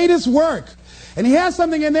his greatest work, and he has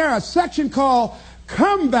something in there, a section called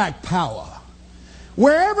Comeback Power.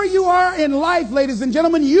 Wherever you are in life, ladies and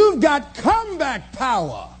gentlemen, you've got comeback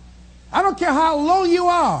power. I don't care how low you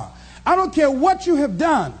are. I don't care what you have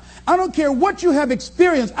done. I don't care what you have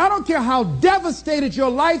experienced. I don't care how devastated your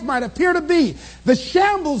life might appear to be, the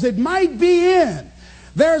shambles it might be in.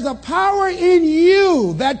 There's a power in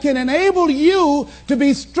you that can enable you to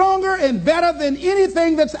be stronger and better than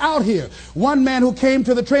anything that's out here. One man who came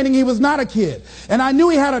to the training, he was not a kid. And I knew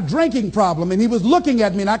he had a drinking problem. And he was looking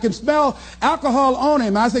at me, and I could smell alcohol on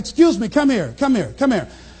him. I said, excuse me, come here, come here, come here.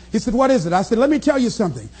 He said, what is it? I said, let me tell you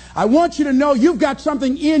something. I want you to know you've got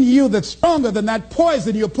something in you that's stronger than that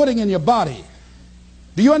poison you're putting in your body.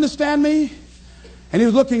 Do you understand me? And he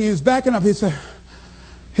was looking, he was backing up. He said,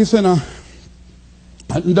 no.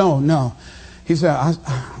 He said,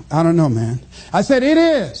 I don't know, man. I said, it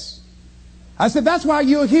is. I said, that's why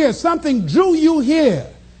you're here. Something drew you here.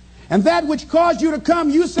 And that which caused you to come,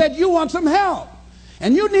 you said you want some help.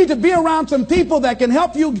 And you need to be around some people that can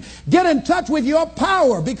help you get in touch with your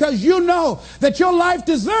power, because you know that your life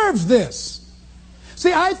deserves this.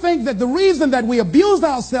 See, I think that the reason that we abuse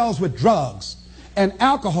ourselves with drugs and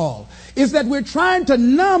alcohol is that we're trying to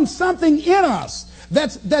numb something in us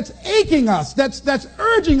that's aching us, that's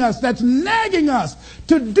urging us, that's nagging us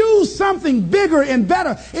to do something bigger and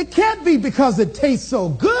better. It can't be because it tastes so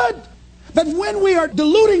good. That when we are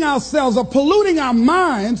deluding ourselves or polluting our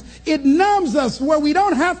minds, it numbs us where we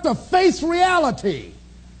don't have to face reality,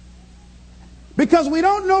 because we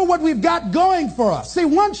don't know what we've got going for us. See,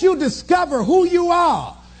 once you discover who you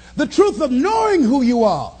are, the truth of knowing who you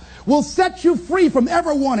are will set you free from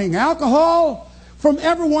ever wanting alcohol, from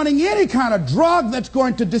ever wanting any kind of drug that's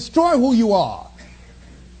going to destroy who you are.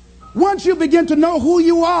 Once you begin to know who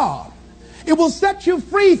you are, it will set you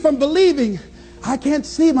free from believing, I can't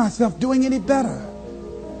see myself doing any better.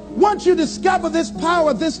 Once you discover this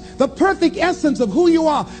power, the perfect essence of who you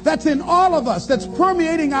are, that's in all of us, that's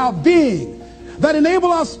permeating our being, that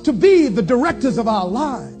enable us to be the directors of our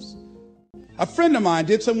lives. A friend of mine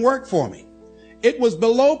did some work for me. It was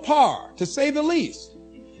below par, to say the least.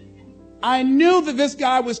 I knew that this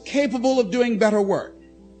guy was capable of doing better work.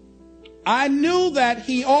 I knew that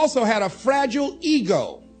he also had a fragile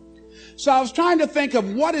ego. So I was trying to think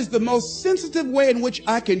of what is the most sensitive way in which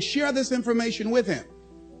I can share this information with him.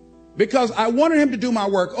 Because I wanted him to do my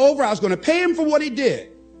work over. I was going to pay him for what he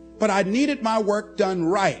did, but I needed my work done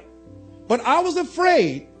right. But I was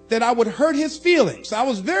afraid that I would hurt his feelings. I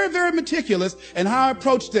was very, very meticulous in how I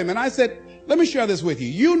approached him. And I said, let me share this with you.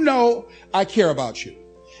 You know I care about you,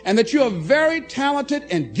 and that you're a very talented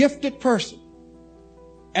and gifted person.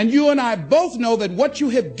 And you and I both know that what you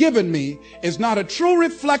have given me is not a true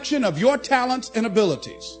reflection of your talents and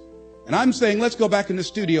abilities. And I'm saying, let's go back in the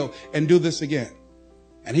studio and do this again.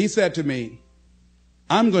 And he said to me,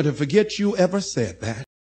 I'm going to forget you ever said that.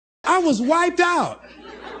 I was wiped out.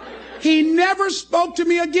 He never spoke to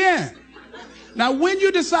me again. Now, when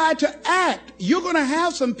you decide to act, you're going to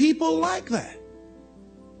have some people like that.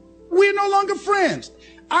 We're no longer friends.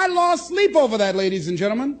 I lost sleep over that, ladies and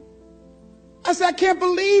gentlemen. I said, I can't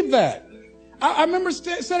believe that. I remember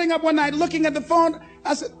sitting up one night looking at the phone.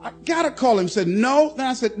 I said, I got to call him. He said, no. Then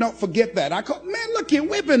I said, no, forget that. I called, man, look here,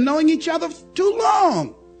 we've been knowing each other too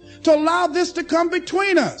long to allow this to come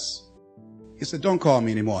between us. He said, don't call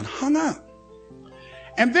me anymore, and hung up.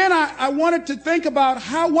 And then I wanted to think about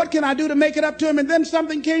what can I do to make it up to him? And then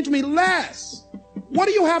something came to me, Les, what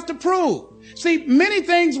do you have to prove? See, many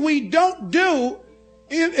things we don't do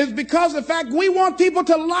is because of the fact we want people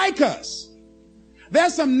to like us.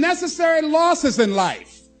 There's some necessary losses in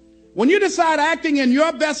life. When you decide acting in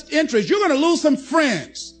your best interest, you're going to lose some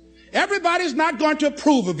friends. Everybody's not going to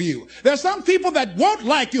approve of you. There's some people that won't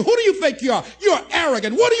like you. Who do you think you are? You're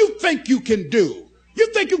arrogant. What do you think you can do?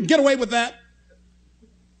 You think you can get away with that?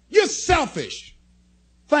 You're selfish.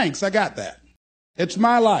 Thanks, I got that. It's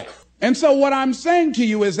my life. And so what I'm saying to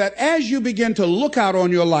you is that as you begin to look out on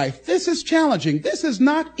your life, this is challenging. This is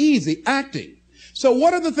not easy acting. So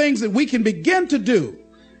what are the things that we can begin to do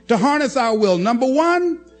to harness our will? Number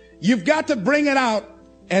one, you've got to bring it out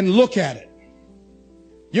and look at it.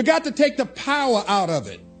 You've got to take the power out of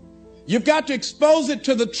it. You've got to expose it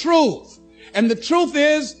to the truth. And the truth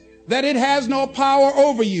is that it has no power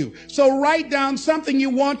over you. So write down something you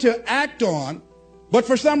want to act on, but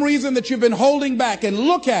for some reason that you've been holding back, and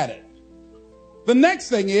look at it. The next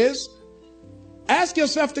thing is, ask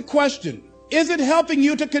yourself the question, is it helping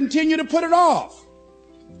you to continue to put it off?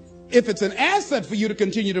 If it's an asset for you to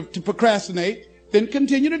continue to procrastinate, then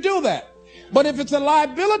continue to do that. But if it's a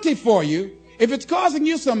liability for you, if it's causing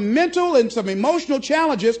you some mental and some emotional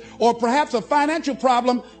challenges, or perhaps a financial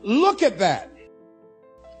problem, look at that.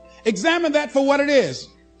 Examine that for what it is.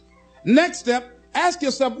 Next step, ask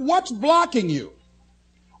yourself, what's blocking you?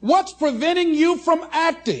 What's preventing you from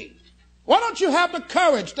acting? Why don't you have the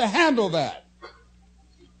courage to handle that?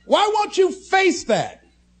 Why won't you face that?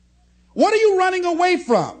 What are you running away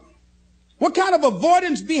from? What kind of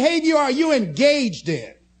avoidance behavior are you engaged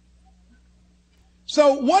in?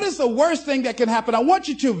 So what is the worst thing that can happen? I want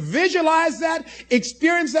you to visualize that,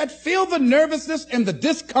 experience that, feel the nervousness and the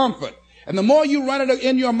discomfort. And the more you run it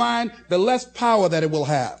in your mind, the less power that it will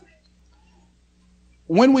have.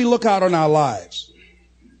 When we look out on our lives,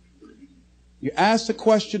 you ask the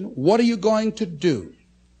question, what are you going to do?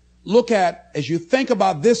 Look at, as you think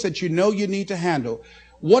about this that you know you need to handle,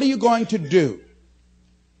 what are you going to do?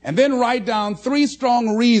 And then write down 3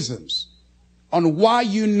 strong reasons on why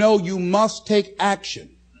you know you must take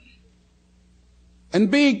action.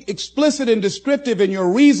 And be explicit and descriptive in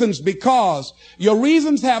your reasons, because your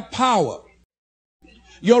reasons have power.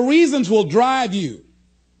 Your reasons will drive you.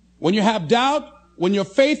 When you have doubt, when your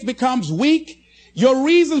faith becomes weak, your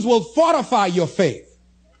reasons will fortify your faith.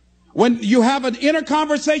 When you have an inner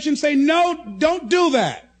conversation, say, no, don't do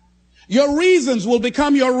that. Your reasons will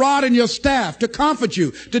become your rod and your staff to comfort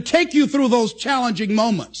you, to take you through those challenging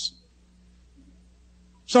moments.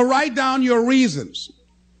 So write down your reasons.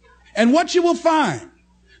 And what you will find,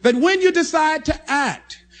 that when you decide to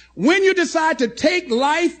act, when you decide to take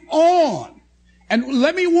life on, and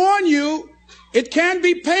let me warn you, it can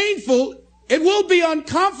be painful, it will be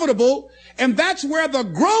uncomfortable, and that's where the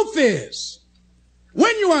growth is.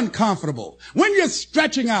 When you're uncomfortable, when you're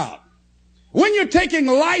stretching out, when you're taking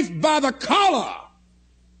life by the collar,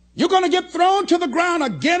 you're going to get thrown to the ground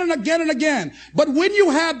again and again and again. But when you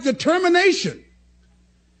have determination,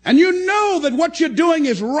 and you know that what you're doing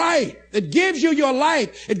is right, it gives you your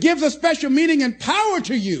life, it gives a special meaning and power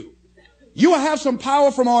to you, you will have some power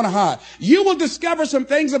from on high. You will discover some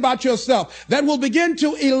things about yourself that will begin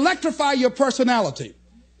to electrify your personality.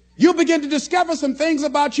 You'll begin to discover some things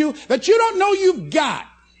about you that you don't know you've got.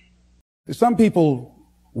 Some people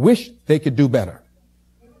wish they could do better,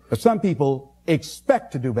 but some people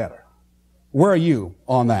expect to do better. Where are you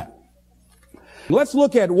on that? Let's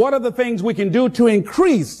look at what are the things we can do to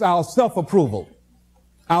increase our self-approval,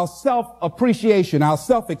 our self-appreciation, our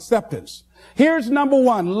self-acceptance. Here's number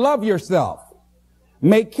 1, love yourself.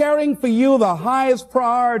 Make caring for you the highest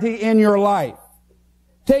priority in your life.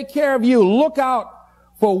 Take care of you. Look out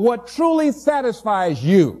for what truly satisfies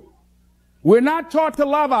you. We're not taught to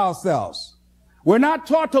love ourselves. We're not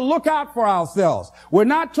taught to look out for ourselves. We're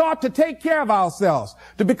not taught to take care of ourselves,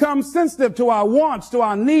 to become sensitive to our wants, to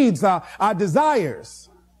our needs, our desires.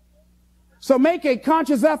 So make a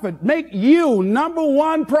conscious effort. Make you number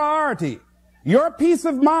 1 priority. Your peace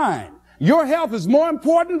of mind. Your health is more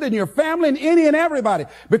important than your family and any and everybody.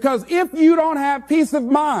 Because if you don't have peace of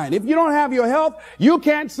mind, if you don't have your health, you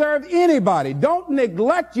can't serve anybody. Don't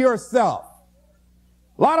neglect yourself.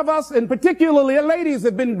 A lot of us, and particularly ladies,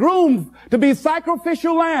 have been groomed to be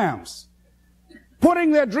sacrificial lambs,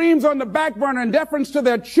 putting their dreams on the back burner in deference to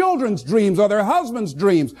their children's dreams or their husband's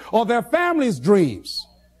dreams or their family's dreams,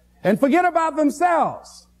 and forget about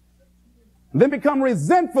themselves, and then become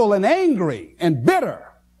resentful and angry and bitter.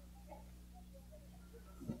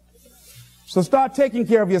 So start taking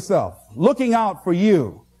care of yourself, looking out for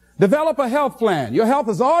you. Develop a health plan. Your health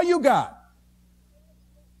is all you got.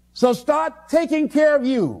 So start taking care of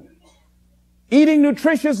you. Eating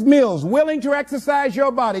nutritious meals, willing to exercise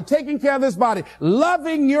your body, taking care of this body,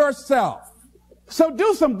 loving yourself. So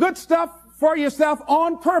do some good stuff for yourself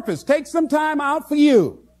on purpose. Take some time out for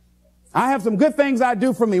you. I have some good things I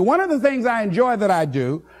do for me. One of the things I enjoy that I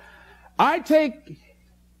do, I take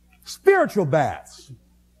spiritual baths.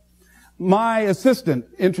 My assistant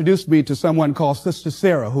introduced me to someone called Sister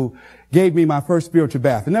Sarah, who gave me my first spiritual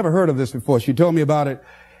bath. I never heard of this before. She told me about it.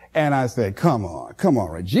 And I said, come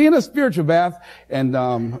on, Regina, spiritual bath. And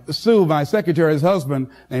Sue, my secretary's husband,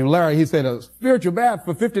 named Larry, he said, a spiritual bath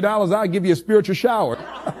for $50, I'll give you a spiritual shower.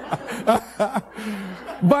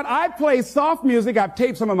 But I play soft music. I've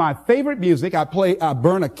taped some of my favorite music. I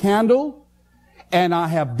burn a candle, and I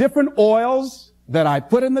have different oils that I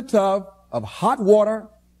put in the tub of hot water,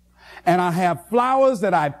 and I have flowers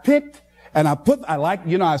that I picked, and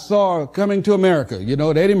I saw Coming to America,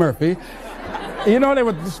 with Eddie Murphy. They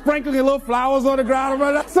were sprinkling little flowers on the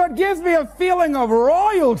ground. So it gives me a feeling of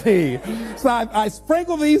royalty. So I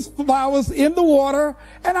sprinkle these flowers in the water,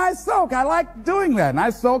 and I soak. I like doing that. And I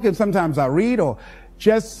soak, and sometimes I read or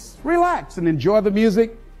just relax and enjoy the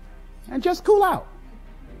music and just cool out.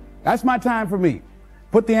 That's my time for me.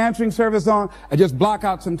 Put the answering service on. I just block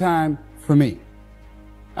out some time for me.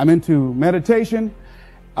 I'm into meditation.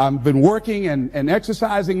 I've been working and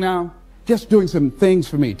exercising now. Just doing some things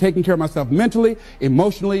for me, taking care of myself mentally,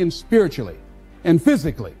 emotionally, and spiritually, and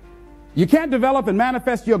physically. You can't develop and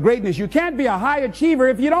manifest your greatness. You can't be a high achiever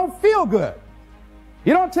if you don't feel good.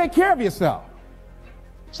 You don't take care of yourself.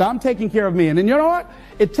 So I'm taking care of me. And then you know what?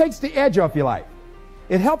 It takes the edge off your life.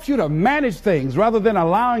 It helps you to manage things rather than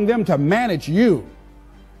allowing them to manage you.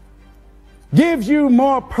 Gives you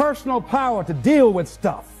more personal power to deal with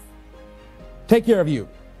stuff. Take care of you.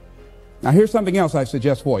 Now here's something else I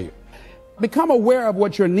suggest for you. Become aware of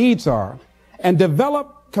what your needs are and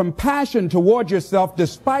develop compassion toward yourself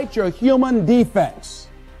despite your human defects.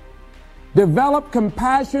 Develop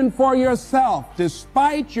compassion for yourself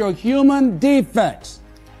despite your human defects.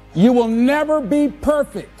 You will never be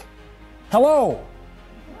perfect. Hello.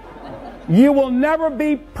 You will never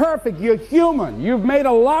be perfect. You're human. You've made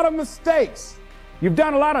a lot of mistakes. You've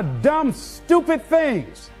done a lot of dumb, stupid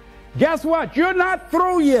things. Guess what? You're not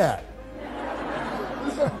through yet.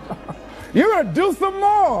 You're going to do some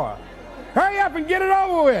more. Hurry up and get it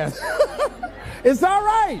over with. It's all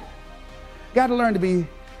right. Got to learn to be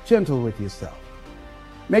gentle with yourself.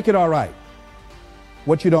 Make it all right.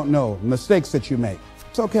 What you don't know, mistakes that you make.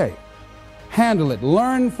 It's okay. Handle it.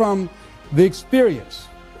 Learn from the experience.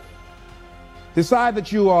 Decide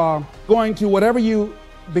that you are going to, whatever you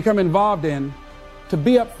become involved in, to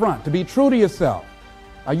be upfront, to be true to yourself.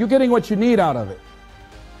 Are you getting what you need out of it?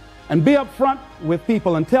 And be upfront with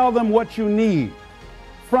people and tell them what you need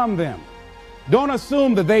from them. Don't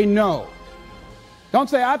assume that they know. Don't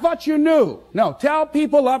say, I thought you knew. No, tell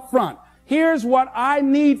people up front, here's what I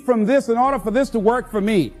need from this in order for this to work for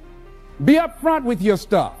me. Be upfront with your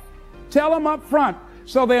stuff. Tell them up front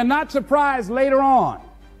so they're not surprised later on.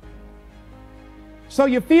 So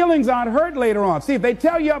your feelings aren't hurt later on. See, if they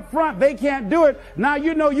tell you up front they can't do it, now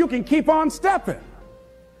you know you can keep on stepping.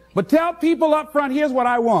 But tell people up front, here's what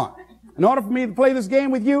I want. In order for me to play this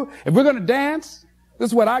game with you, if we're going to dance,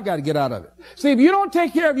 this is what I got to get out of it. See, if you don't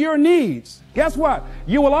take care of your needs, guess what?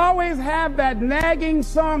 You will always have that nagging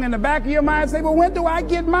song in the back of your mind say, well, when do I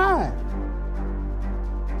get mine?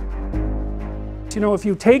 If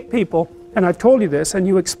you take people, and I've told you this, and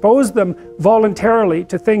you expose them voluntarily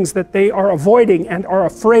to things that they are avoiding and are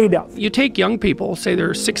afraid of. You take young people, say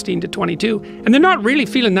they're 16 to 22, and they're not really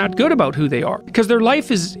feeling that good about who they are because their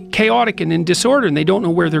life is chaotic and in disorder and they don't know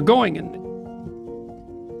where they're going. And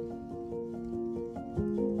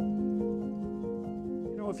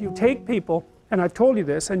if you take people, and I've told you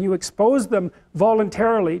this, and you expose them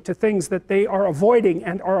voluntarily to things that they are avoiding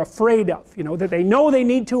and are afraid of, that they know they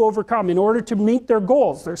need to overcome in order to meet their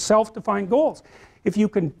goals, their self-defined goals. If you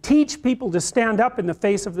can teach people to stand up in the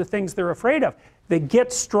face of the things they're afraid of, they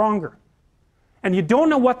get stronger. And you don't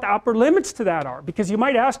know what the upper limits to that are, because you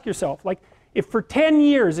might ask yourself, like, if for 10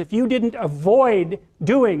 years, if you didn't avoid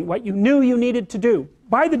doing what you knew you needed to do,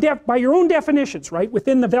 by your own definitions, right,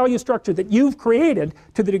 within the value structure that you've created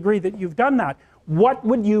to the degree that you've done that, what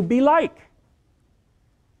would you be like?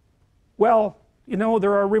 Well,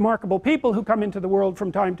 there are remarkable people who come into the world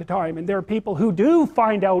from time to time, and there are people who do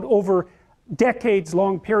find out over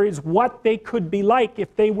decades-long periods what they could be like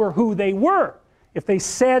if they were who they were, if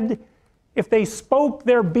they spoke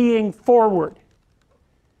their being forward.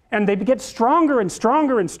 And they get stronger and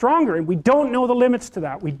stronger and stronger, and we don't know the limits to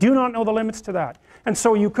that. We do not know the limits to that. And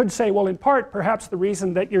so you could say, well, in part, perhaps the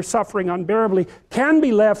reason that you're suffering unbearably can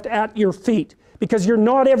be left at your feet, because you're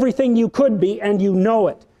not everything you could be, and you know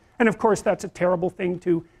it. And of course, that's a terrible thing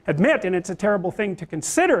to admit, and it's a terrible thing to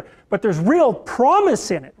consider, but there's real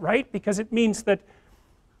promise in it, right? Because it means that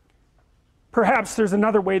perhaps there's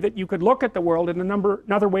another way that you could look at the world and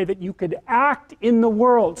another way that you could act in the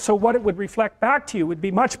world, so what it would reflect back to you would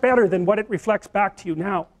be much better than what it reflects back to you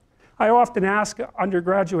now. I often ask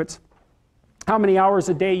undergraduates how many hours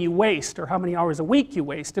a day you waste or how many hours a week you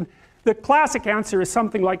waste, and The classic answer is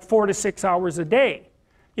something like 4 to 6 hours a day.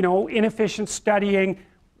 You know, inefficient studying,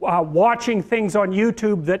 watching things on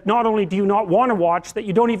YouTube that not only do you not want to watch, that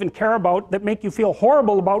you don't even care about, that make you feel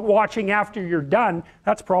horrible about watching after you're done.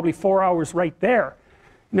 That's probably 4 hours right there.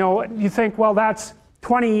 You know, you think, well, that's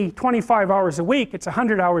 25 hours a week, it's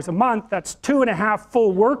 100 hours a month, that's 2.5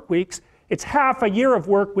 full work weeks, it's half a year of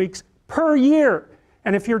work weeks per year.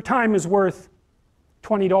 And if your time is worth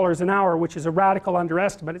 $20 an hour, which is a radical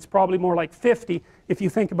underestimate, it's probably more like 50 if you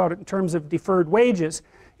think about it in terms of deferred wages.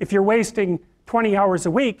 If you're wasting 20 hours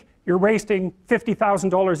a week, you're wasting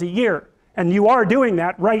 $50,000 a year. And you are doing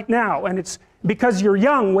that right now. And it's because you're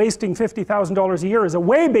young, wasting $50,000 a year is a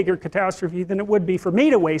way bigger catastrophe than it would be for me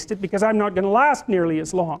to waste it, because I'm not going to last nearly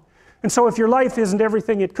as long. And so if your life isn't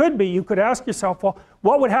everything it could be, you could ask yourself, well,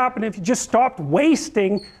 what would happen if you just stopped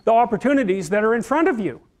wasting the opportunities that are in front of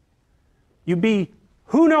you? You'd be,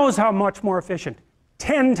 who knows how much more efficient?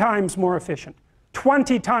 10 times more efficient,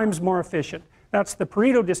 20 times more efficient. That's the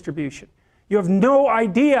Pareto distribution. You have no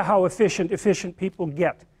idea how efficient people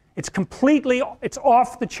get. It's completely, it's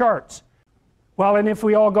off the charts. Well, and if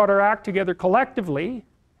we all got our act together collectively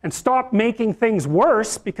and stopped making things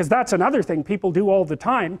worse, because that's another thing people do all the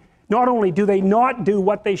time, not only do they not do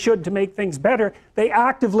what they should to make things better, they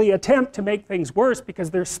actively attempt to make things worse because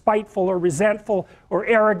they're spiteful or resentful or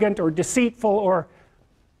arrogant or deceitful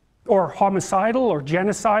or homicidal or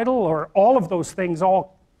genocidal, or all of those things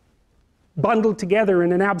all bundled together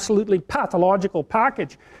in an absolutely pathological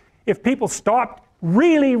package. If people stopped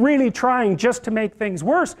really, really trying just to make things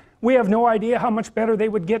worse, we have no idea how much better they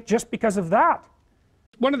would get just because of that.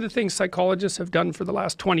 One of the things psychologists have done for the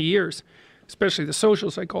last 20 years, especially the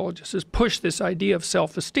social psychologists, is push this idea of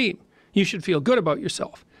self-esteem. You should feel good about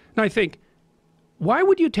yourself. And I think, why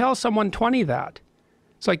would you tell someone 20 that?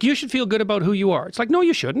 It's like, you should feel good about who you are. It's like, no,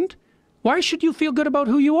 you shouldn't. Why should you feel good about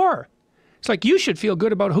who you are? It's like, you should feel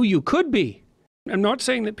good about who you could be. I'm not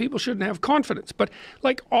saying that people shouldn't have confidence, but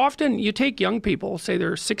like often you take young people, say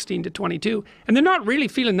they're 16 to 22, and they're not really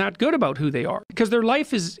feeling that good about who they are because their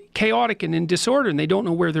life is chaotic and in disorder and they don't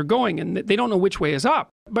know where they're going and they don't know which way is up.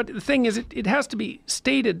 But the thing is, it has to be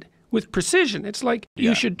stated with precision. It's like,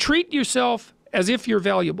 you should treat yourself as if you're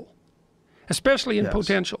valuable, especially in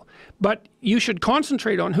potential. But you should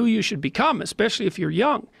concentrate on who you should become, especially if you're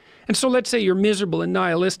young. And so let's say you're miserable and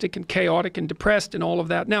nihilistic and chaotic and depressed and all of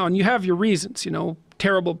that now, and you have your reasons, you know,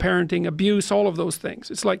 terrible parenting, abuse, all of those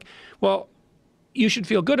things. It's like, well, you should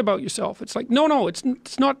feel good about yourself. It's like, no, it's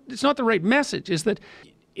not the right message. Is that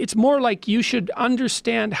it's more like you should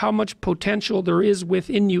understand how much potential there is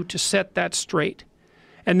within you to set that straight.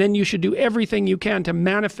 And then you should do everything you can to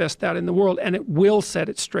manifest that in the world, and it will set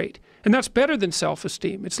it straight. And that's better than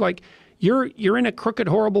self-esteem. It's like, you're in a crooked,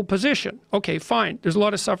 horrible position. Okay, fine. There's a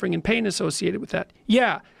lot of suffering and pain associated with that.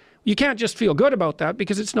 Yeah, you can't just feel good about that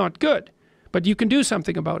because it's not good. But you can do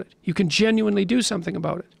something about it. You can genuinely do something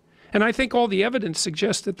about it. And I think all the evidence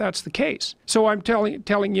suggests that that's the case. So I'm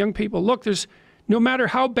telling young people, look, no matter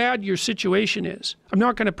how bad your situation is, I'm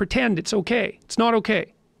not going to pretend it's okay. It's not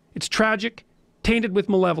okay. It's tragic, tainted with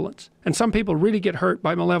malevolence. And some people really get hurt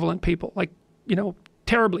by malevolent people, like, you know,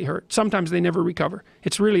 terribly hurt. Sometimes they never recover.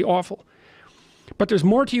 It's really awful. But there's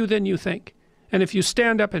more to you than you think. And if you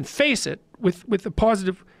stand up and face it with a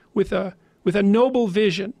positive, with a noble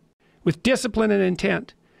vision, with discipline and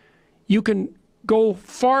intent, you can go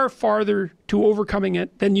far farther to overcoming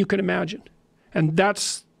it than you can imagine. And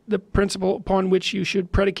that's the principle upon which you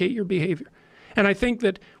should predicate your behavior. And I think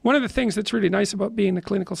that one of the things that's really nice about being a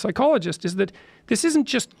clinical psychologist is that this isn't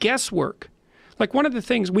just guesswork. Like, one of the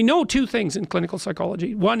things, we know two things in clinical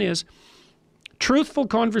psychology. One is truthful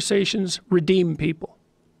conversations redeem people.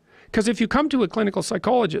 Because if you come to a clinical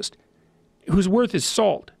psychologist whose worth is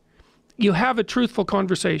salt, you have a truthful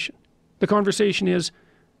conversation. The conversation is,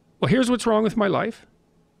 well, here's what's wrong with my life,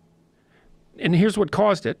 and here's what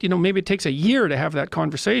caused it. You know, maybe it takes a year to have that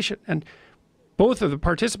conversation, and both of the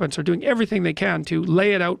participants are doing everything they can to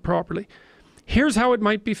lay it out properly. Here's how it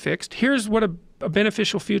might be fixed. Here's what a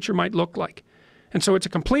beneficial future might look like. And so it's a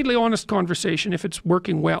completely honest conversation if it's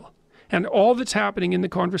working well. And all that's happening in the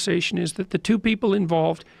conversation is that the two people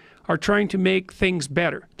involved are trying to make things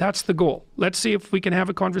better. That's the goal. Let's see if we can have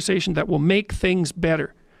a conversation that will make things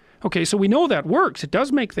better. Okay, so we know that works. It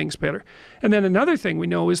does make things better. And then another thing we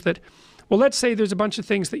know is that, well, let's say there's a bunch of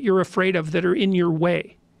things that you're afraid of that are in your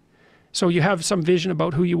way. So you have some vision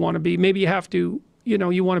about who you want to be. Maybe you have to, you know,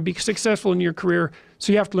 you want to be successful in your career,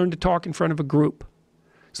 so you have to learn to talk in front of a group.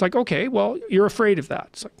 It's like, okay, well, you're afraid of that.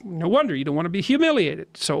 It's like, no wonder you don't want to be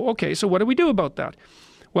humiliated. So, okay, so what do we do about that?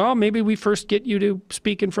 Well, maybe we first get you to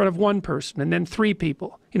speak in front of one person and then 3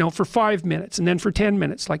 people, you know, for 5 minutes and then for 10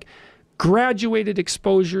 minutes. Like, graduated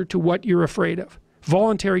exposure to what you're afraid of,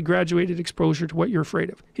 voluntary graduated exposure to what you're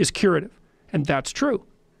afraid of, is curative. And that's true.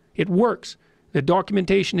 It works. The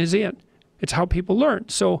documentation is in. It's how people learn.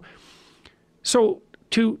 So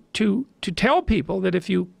to tell people that if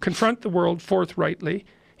you confront the world forthrightly,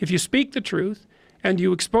 if you speak the truth, and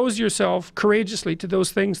you expose yourself courageously to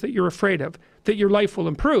those things that you're afraid of, that your life will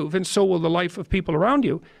improve, and so will the life of people around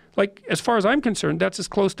you. Like, as far as I'm concerned, that's as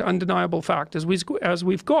close to undeniable fact as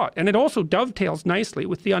we've got. And it also dovetails nicely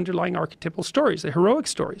with the underlying archetypal stories, the heroic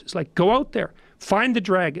stories. It's like, go out there, find the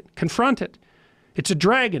dragon, confront it. It's a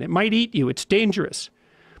dragon, it might eat you, it's dangerous.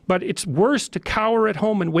 But it's worse to cower at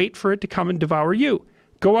home and wait for it to come and devour you.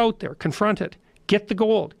 Go out there, confront it, get the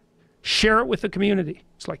gold, share it with the community.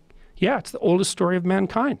 It's like, yeah, it's the oldest story of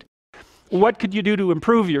mankind. What could you do to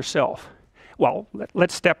improve yourself? Well,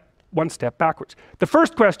 let's step one step backwards. The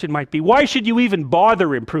first question might be, why should you even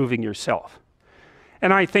bother improving yourself?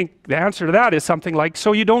 And I think the answer to that is something like,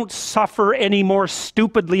 so you don't suffer any more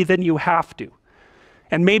stupidly than you have to.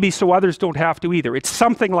 And maybe so others don't have to either. It's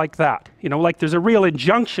something like that. You know, like there's a real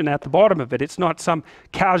injunction at the bottom of it. It's not some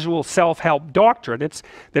casual self-help doctrine. It's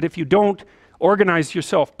that if you don't organize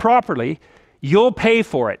yourself properly, you'll pay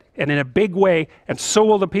for it, and in a big way, and so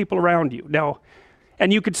will the people around you. Now,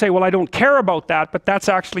 and you could say, well, I don't care about that, but that's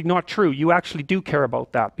actually not true. You actually do care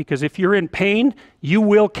about that, because if you're in pain, you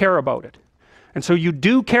will care about it. And so you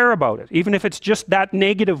do care about it, even if it's just that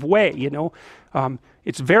negative way, you know.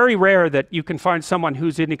 It's very rare that you can find someone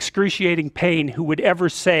who's in excruciating pain who would ever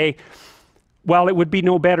say, well, it would be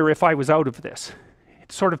no better if I was out of this.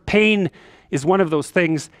 It's sort of, pain is one of those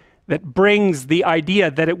things that brings the idea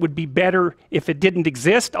that it would be better if it didn't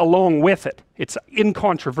exist along with it. It's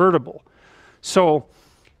incontrovertible. So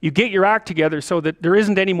you get your act together so that there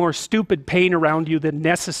isn't any more stupid pain around you than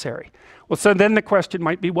necessary. Well, so then the question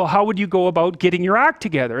might be, well, how would you go about getting your act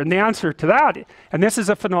together? And the answer to that, and this is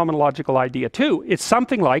a phenomenological idea too, it's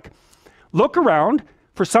something like, look around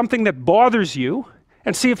for something that bothers you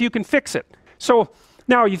and see if you can fix it. So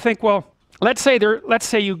now you think, well, let's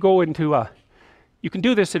say you go into you can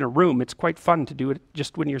do this in a room. It's quite fun to do it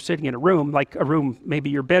just when you're sitting in a room, like a room,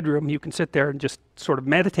 maybe your bedroom. You can sit there and just sort of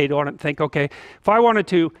meditate on it and think, okay, if I wanted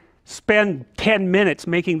to spend 10 minutes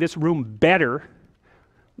making this room better,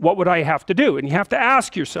 what would I have to do? And you have to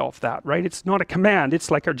ask yourself that, right? It's not a command,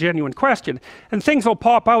 it's like a genuine question. And things will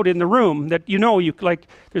pop out in the room that you know, like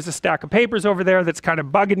there's a stack of papers over there that's kind of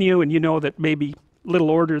bugging you, and you know that maybe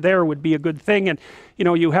little order there would be a good thing, and you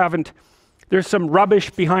know, there's some rubbish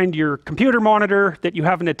behind your computer monitor that you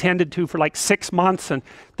haven't attended to for like 6 months, and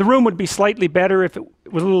the room would be slightly better if it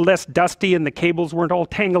was a little less dusty and the cables weren't all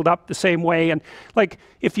tangled up the same way. And like,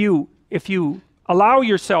 if you allow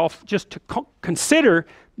yourself just to consider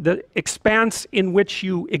the expanse in which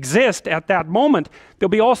you exist at that moment, there'll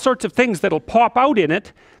be all sorts of things that'll pop out in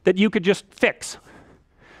it that you could just fix.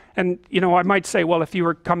 And you know, I might say, well, if you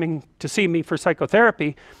were coming to see me for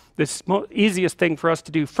psychotherapy, the easiest thing for us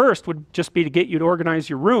to do first would just be to get you to organize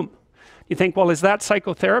your room. You think, well, is that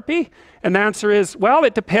psychotherapy? And the answer is, well,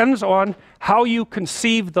 it depends on how you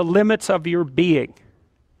conceive the limits of your being.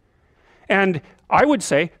 And I would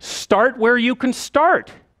say, start where you can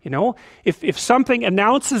start. You know, if something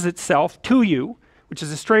announces itself to you, which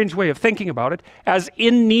is a strange way of thinking about it, as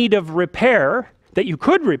in need of repair, that you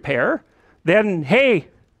could repair, then hey,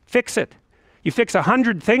 fix it. You fix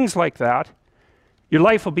 100 things like that, your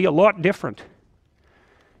life will be a lot different.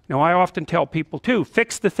 Now, I often tell people too,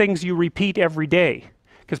 fix the things you repeat every day,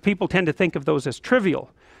 because people tend to think of those as trivial,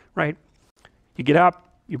 right? You get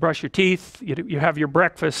up, you brush your teeth, you have your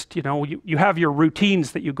breakfast, you know, you have your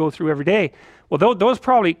routines that you go through every day. Well, those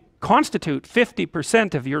probably constitute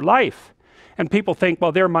 50% of your life. And people think,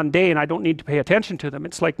 well, they're mundane, I don't need to pay attention to them.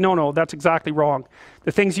 It's like, no, that's exactly wrong.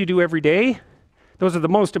 The things you do every day, those are the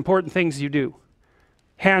most important things you do.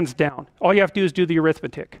 Hands down. All you have to do is do the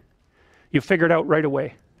arithmetic. You figure it out right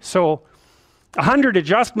away. So 100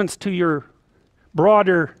 adjustments to your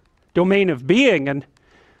broader domain of being, and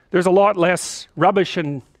there's a lot less rubbish,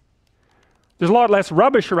 and there's a lot less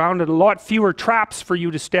rubbish around, and a lot fewer traps for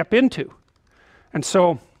you to step into. And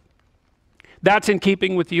so that's in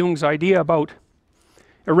keeping with Jung's idea about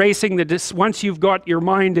erasing once you've got your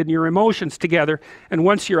mind and your emotions together, and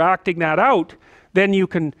once you're acting that out, then you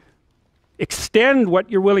can extend what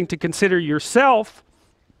you're willing to consider yourself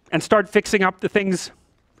and start fixing up the things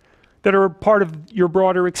that are part of your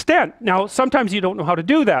broader extent. Now, sometimes you don't know how to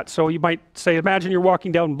do that. So you might say, imagine you're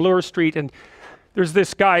walking down Bloor Street and there's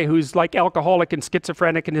this guy who's like alcoholic and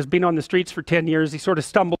schizophrenic and has been on the streets for 10 years. He sort of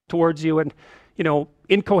stumbles towards you and, you know,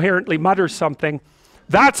 incoherently mutters something.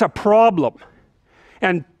 That's a problem.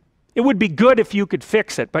 And It would be good if you could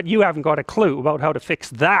fix it, but you haven't got a clue about how to fix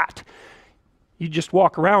that. You just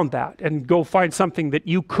walk around that and go find something that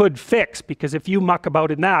you could fix, because if you muck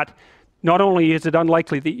about in that, not only is it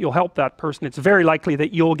unlikely that you'll help that person, it's very likely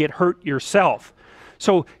that you'll get hurt yourself.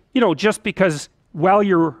 So, you know, just because while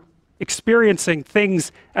you're experiencing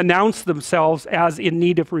things announce themselves as in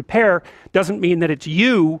need of repair doesn't mean that it's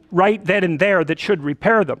you right then and there that should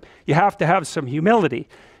repair them. You have to have some humility.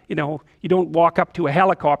 You know, you don't walk up to a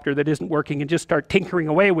helicopter that isn't working and just start tinkering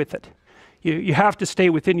away with it. You have to stay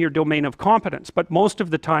within your domain of competence. But most of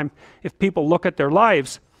the time, if people look at their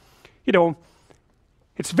lives, you know,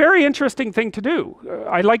 it's a very interesting thing to do.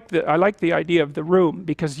 I like the idea of the room,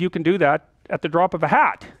 because you can do that at the drop of a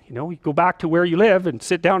hat. You know, you go back to where you live and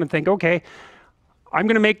sit down and think, okay, I'm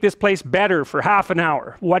going to make this place better for half an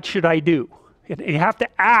hour. What should I do? And you have to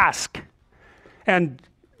ask, and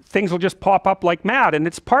things will just pop up like mad. And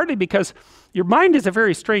it's partly because your mind is a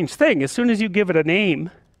very strange thing. As soon as you give it a name,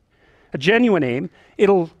 a genuine aim,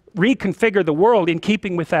 it'll reconfigure the world in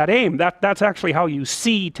keeping with that aim. That's actually how you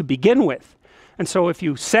see to begin with. And so if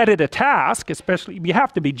you set it a task, especially, you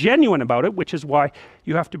have to be genuine about it, which is why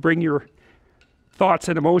you have to bring your thoughts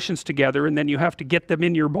and emotions together, and then you have to get them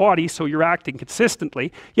in your body so you're acting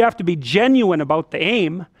consistently. You have to be genuine about the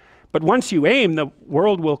aim, but once you aim, the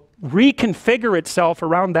world will reconfigure itself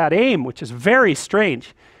around that aim, which is very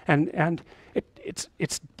strange. And it's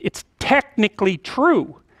technically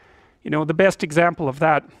true. You know, the best example of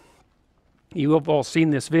that, you have all seen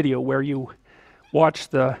this video where you watch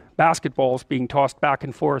the basketballs being tossed back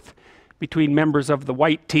and forth between members of the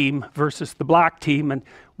white team versus the black team, and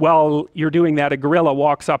while you're doing that, a gorilla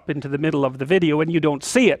walks up into the middle of the video and you don't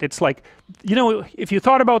see it. It's like, you know, if you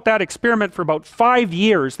thought about that experiment for about 5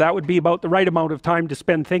 years, that would be about the right amount of time to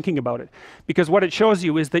spend thinking about it, because what it shows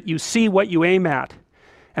you is that you see what you aim at.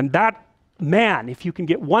 And that, man, if you can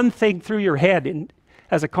get one thing through your head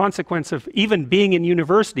as a consequence of even being in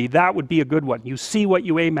university, that would be a good one. You see what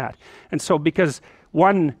you aim at. And so, because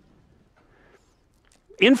one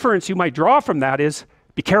inference you might draw from that is,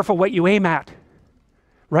 be careful what you aim at,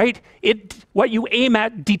 right? What you aim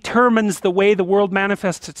at determines the way the world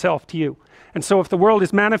manifests itself to you. And so if the world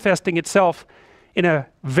is manifesting itself in a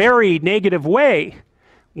very negative way,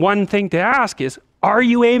 one thing to ask is, are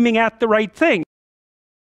you aiming at the right thing?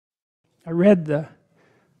 I read the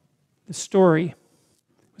story.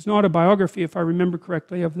 It was an autobiography, if I remember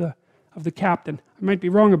correctly, of the captain. I might be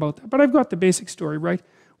wrong about that, but I've got the basic story right.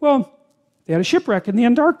 Well, they had a shipwreck in the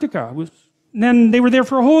Antarctica. And then they were there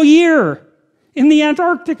for a whole year in the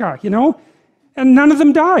Antarctica, you know, and none of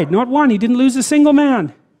them died, not one. He didn't lose a single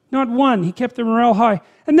man, not one. He kept their morale high.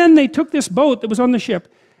 And then they took this boat that was on the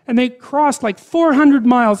ship, and they crossed like 400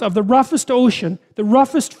 miles of the roughest ocean, the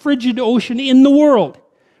roughest frigid ocean in the world,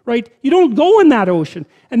 right? You don't go in that ocean.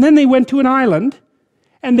 And then they went to an island,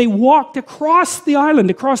 and they walked across the island,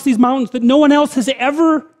 across these mountains that no one else has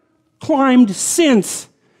ever climbed since.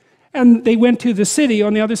 And they went to the city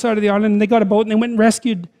on the other side of the island, and they got a boat, and they went and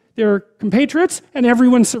rescued their compatriots, and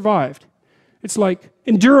everyone survived. It's like,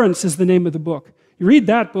 Endurance is the name of the book. You read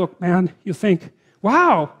that book, man, you think,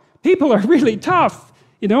 wow, people are really tough,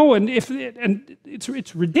 you know, and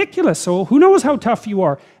it's ridiculous. So who knows how tough you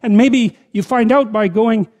are? And maybe you find out by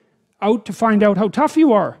going out to find out how tough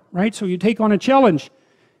you are, right? So you take on a challenge,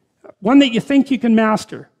 one that you think you can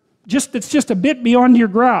master, that's just a bit beyond your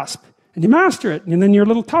grasp. And you master it, and then you're a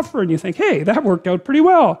little tougher, and you think, hey, that worked out pretty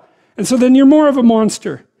well. And so then you're more of a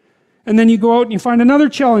monster. And then you go out and you find another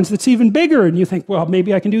challenge that's even bigger, and you think, well,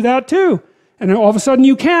 maybe I can do that too. And then all of a sudden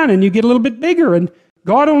you can, and you get a little bit bigger, and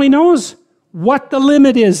God only knows what the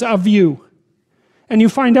limit is of you. And you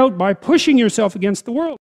find out by pushing yourself against the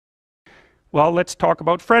world. Well, let's talk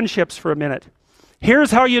about friendships for a minute.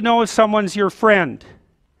 Here's how you know if someone's your friend.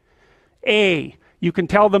 A, you can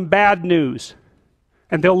tell them bad news,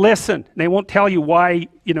 and they'll listen. They won't tell you why,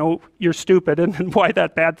 you know, you're stupid and why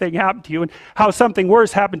that bad thing happened to you and how something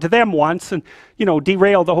worse happened to them once and, you know,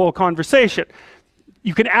 derail the whole conversation.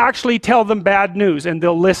 You can actually tell them bad news and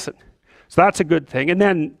they'll listen. So that's a good thing. And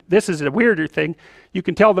then this is a weirder thing. You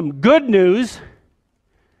can tell them good news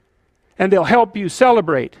and they'll help you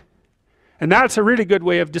celebrate. And that's a really good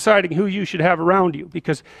way of deciding who you should have around you,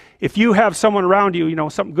 because if you have someone around you, you know,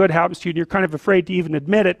 something good happens to you and you're kind of afraid to even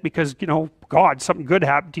admit it because, you know, God, something good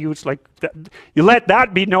happened to you. It's like, you let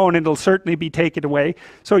that be known and it'll certainly be taken away.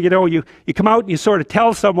 So, you know, you come out and you sort of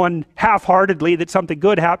tell someone half-heartedly that something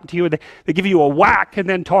good happened to you, and they give you a whack and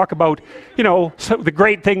then talk about, you know, the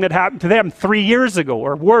great thing that happened to them 3 years ago,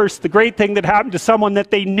 or worse, the great thing that happened to someone that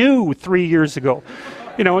they knew 3 years ago.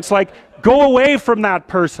 You know, it's like, go away from that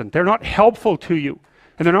person. They're not helpful to you,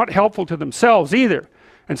 and they're not helpful to themselves either.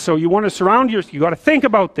 And so you want to surround yourself, you got to think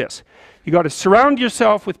about this. You got to surround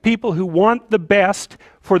yourself with people who want the best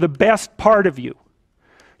for the best part of you.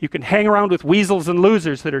 You can hang around with weasels and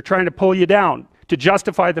losers that are trying to pull you down to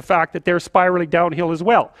justify the fact that they're spiraling downhill as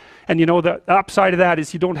well. And you know, the upside of that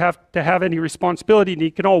is you don't have to have any responsibility, and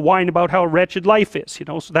you can all whine about how wretched life is, you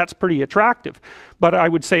know, so that's pretty attractive. But I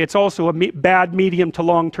would say it's also a bad medium to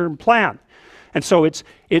long-term plan. And so it's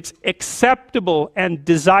acceptable and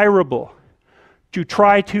desirable to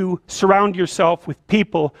try to surround yourself with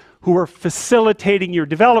people who are facilitating your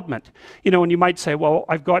development. You know, and you might say, well,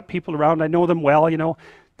 I've got people around, I know them well, you know,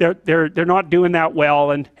 they're not doing that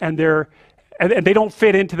well, and they don't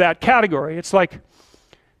fit into that category. It's like,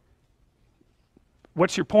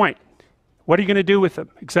 what's your point? What are you going to do with them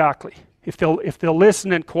exactly? If they'll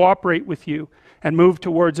listen and cooperate with you and move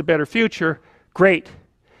towards a better future, great.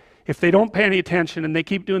 If they don't pay any attention and they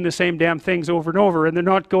keep doing the same damn things over and over and they're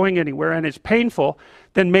not going anywhere and it's painful,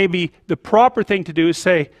 then maybe the proper thing to do is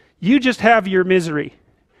say, you just have your misery.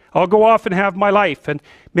 I'll go off and have my life. And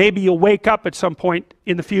maybe you'll wake up at some point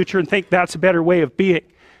in the future and think that's a better way of being.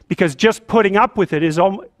 Because just putting up with it is,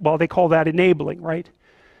 well, they call that enabling, right?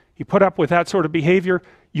 You put up with that sort of behavior,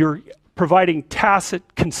 you're providing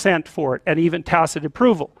tacit consent for it and even tacit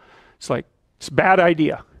approval. It's like, it's a bad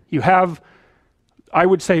idea. You have, I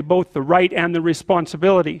would say, both the right and the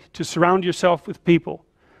responsibility to surround yourself with people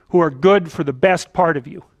who are good for the best part of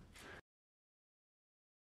you.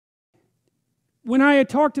 When I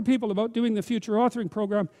talk to people about doing the future authoring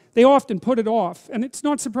program, they often put it off. And it's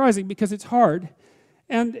not surprising because it's hard.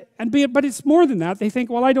 But it's more than that. They think,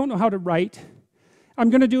 well, I don't know how to write. I'm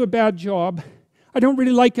going to do a bad job. I don't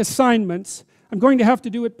really like assignments. I'm going to have to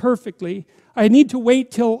do it perfectly. I need to wait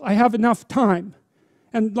till I have enough time.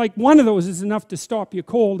 And like one of those is enough to stop you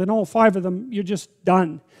cold, and all 5 of them, you're just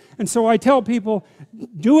done. And so I tell people,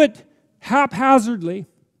 do it haphazardly,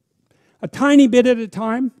 a tiny bit at a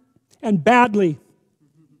time, and badly.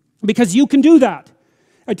 Because you can do that.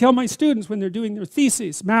 I tell my students when they're doing their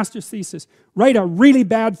thesis, master's thesis, write a really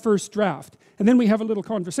bad first draft. And then we have a little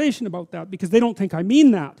conversation about that because they don't think I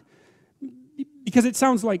mean that. Because it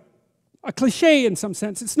sounds like a cliche in some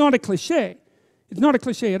sense. It's not a cliche. It's not a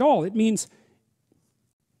cliche at all. It means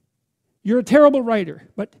you're a terrible writer.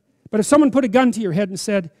 But if someone put a gun to your head and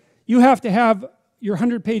said, you have to have your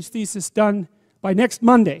 100-page thesis done by next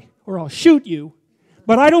Monday or I'll shoot you,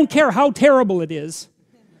 but I don't care how terrible it is,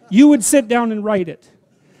 you would sit down and write it.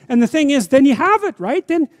 And the thing is, then you have it, right?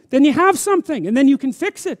 Then you have something, and then you can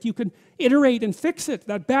fix it. You can iterate and fix it.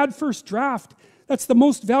 That bad first draft, that's the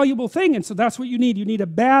most valuable thing, and so that's what you need. You need a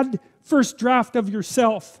bad first draft of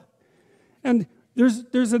yourself. And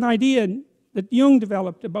there's an idea that Jung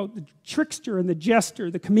developed about the trickster and the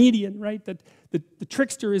jester, the comedian, right? That the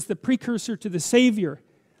trickster is the precursor to the savior.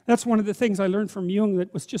 That's one of the things I learned from Jung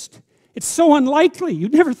that was just, it's so unlikely.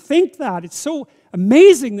 You'd never think that. It's so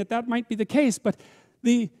amazing that that might be the case, but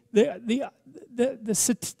the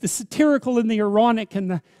satirical and the ironic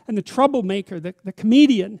and the troublemaker, the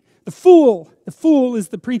comedian, the fool is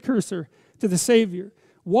the precursor to the savior.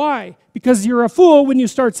 Why? Because you're a fool when you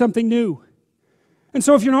start something new. And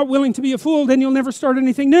so if you're not willing to be a fool, then you'll never start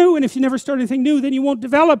anything new. And if you never start anything new, then you won't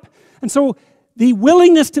develop. And so the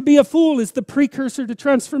willingness to be a fool is the precursor to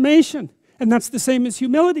transformation. And that's the same as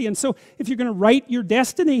humility. And so if you're going to write your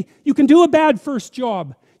destiny, you can do a bad first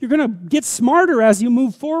job. You're going to get smarter as you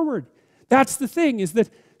move forward. That's the thing, is that,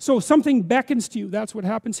 so something beckons to you. That's what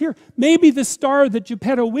happens here. Maybe the star that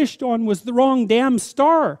Geppetto wished on was the wrong damn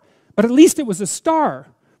star, but at least it was a star,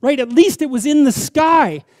 right? At least it was in the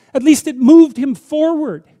sky. At least it moved him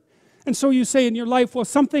forward. And so you say in your life, well,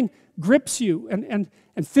 something grips you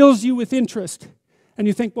and fills you with interest. And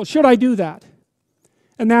you think, well, should I do that?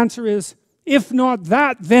 And the answer is, if not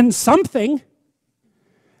that, then something.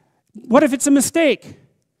 What if it's a mistake?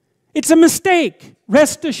 It's a mistake.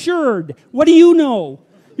 Rest assured. What do you know?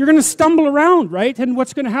 You're going to stumble around, right? And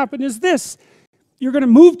what's going to happen is this. You're going to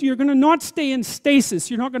move, you're going to not stay in stasis.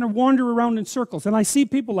 You're not going to wander around in circles. And I see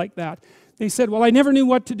people like that. They said, well, I never knew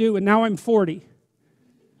what to do, and now I'm 40.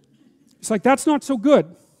 It's like, that's not so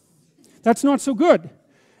good. That's not so good.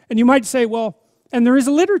 And you might say, well, and there is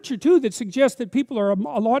a literature, too, that suggests that people are a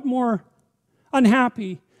lot more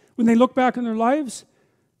unhappy when they look back on their lives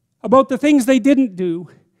about the things they didn't do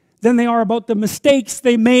than they are about the mistakes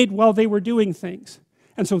they made while they were doing things.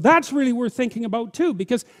 And so that's really worth thinking about, too,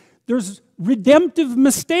 because there's redemptive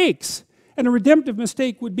mistakes. And a redemptive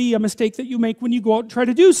mistake would be a mistake that you make when you go out and try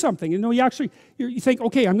to do something. You know, you think,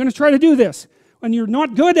 okay, I'm going to try to do this. When you're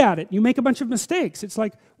not good at it, you make a bunch of mistakes. It's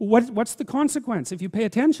like, well, what's the consequence if you pay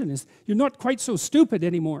attention? Is you're not quite so stupid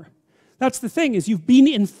anymore. That's the thing, is you've been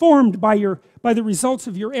informed by the results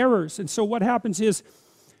of your errors. And so what happens is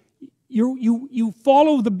you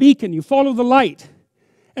follow the beacon, you follow the light.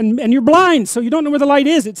 And you're blind, so you don't know where the light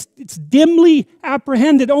is. It's dimly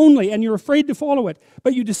apprehended only, and you're afraid to follow it.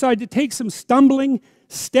 But you decide to take some stumbling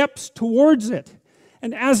steps towards it.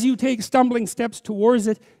 And as you take stumbling steps towards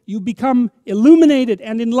it, you become illuminated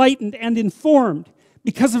and enlightened and informed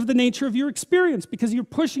because of the nature of your experience, because you're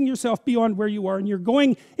pushing yourself beyond where you are, and you're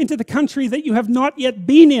going into the country that you have not yet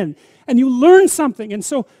been in, and you learn something. And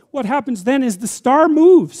so what happens then is the star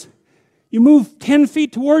moves. You move 10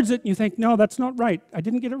 feet towards it and you think, no, that's not right. I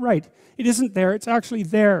didn't get it right. It isn't there, it's actually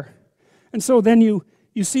there. And so then you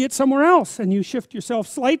see it somewhere else and you shift yourself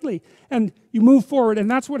slightly and you move forward. And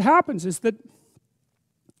that's what happens, is that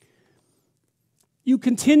you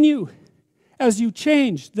continue as you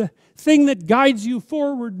change. The thing that guides you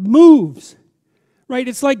forward moves, right?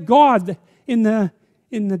 It's like God in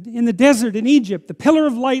the desert in Egypt, the pillar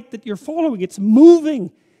of light that you're following. It's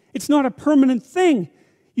moving. It's not a permanent thing.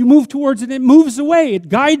 You move towards it, it moves away, it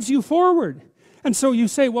guides you forward. And so you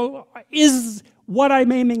say, well, is what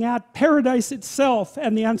I'm aiming at paradise itself?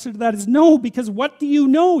 And the answer to that is no, because what do you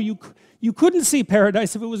know? You couldn't see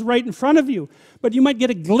paradise if it was right in front of you, but you might get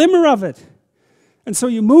a glimmer of it. And so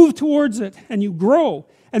you move towards it and you grow.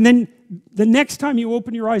 And then the next time you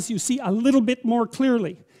open your eyes, you see a little bit more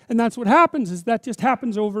clearly. And that's what happens, is that just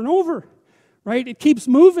happens over and over, right? It keeps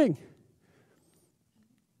moving.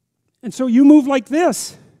 And so you move like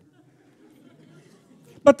this.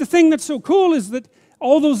 But the thing that's so cool is that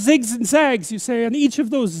all those zigs and zags, you say, and each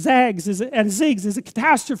of those zags and zigs is a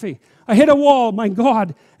catastrophe. I hit a wall, my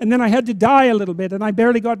God, and then I had to die a little bit, and I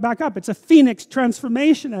barely got back up. It's a phoenix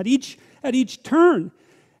transformation at each turn,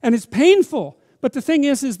 and it's painful. But the thing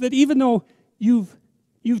is that even though you've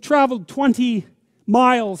traveled 20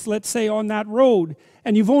 miles, let's say, on that road,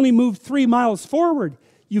 and you've only moved 3 miles forward,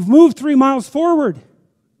 you've moved 3 miles forward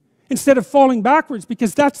instead of falling backwards,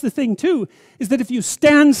 because that's the thing too, is that if you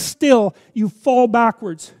stand still, you fall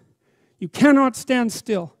backwards. You cannot stand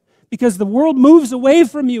still, because the world moves away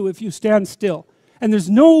from you if you stand still. And there's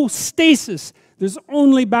no stasis, there's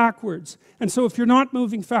only backwards. And so if you're not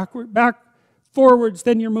moving forwards,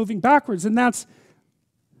 then you're moving backwards. And that's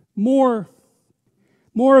more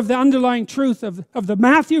of the underlying truth of the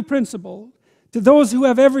Matthew principle. To those who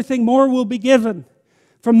have everything, more will be given.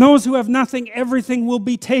 From those who have nothing, everything will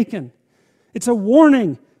be taken. It's a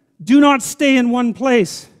warning. Do not stay in one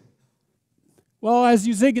place. Well, as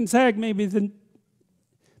you zig and zag, maybe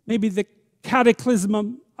the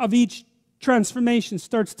cataclysm of each transformation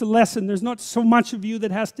starts to lessen. There's not so much of you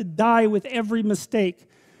that has to die with every mistake.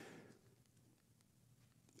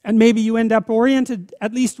 And maybe you end up oriented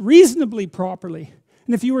at least reasonably properly.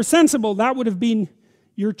 And if you were sensible, that would have been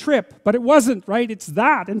your trip, but it wasn't, right? It's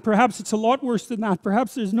that, and perhaps it's a lot worse than that.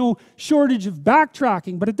 Perhaps there's no shortage of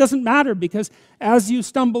backtracking, but it doesn't matter, because as you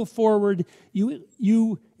stumble forward,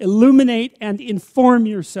 you illuminate and inform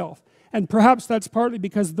yourself. And perhaps that's partly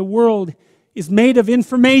because the world is made of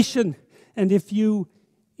information, and if you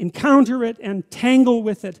encounter it and tangle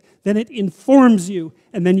with it, then it informs you,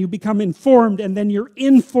 and then you become informed, and then you're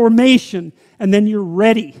information, and then you're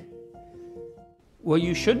ready. Well,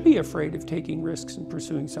 you should be afraid of taking risks and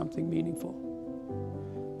pursuing something meaningful.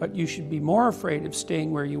 But you should be more afraid of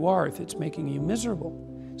staying where you are if it's making you miserable.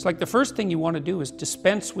 It's like the first thing you want to do is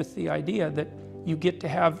dispense with the idea that you get to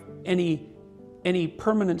have any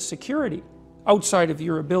permanent security outside of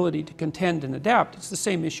your ability to contend and adapt. It's the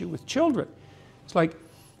same issue with children. It's like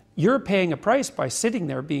you're paying a price by sitting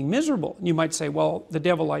there being miserable. And you might say, well, the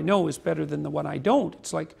devil I know is better than the one I don't.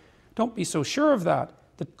 It's like, don't be so sure of that.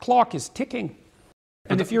 The clock is ticking.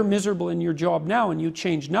 And if you're miserable in your job now and you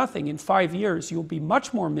change nothing, in 5 years you'll be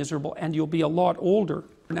much more miserable and you'll be a lot older.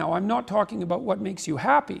 Now, I'm not talking about what makes you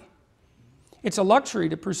happy. It's a luxury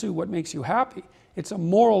to pursue what makes you happy. It's a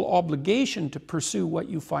moral obligation to pursue what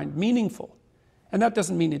you find meaningful. And that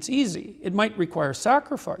doesn't mean it's easy. It might require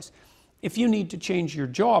sacrifice. If you need to change your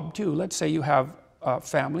job too, let's say you have a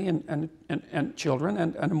family and children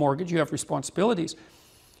and a mortgage, you have responsibilities.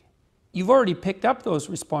 You've already picked up those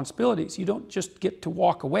responsibilities. You don't just get to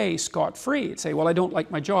walk away scot-free and say, well, I don't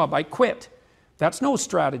like my job, I quit. That's no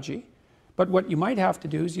strategy. But what you might have to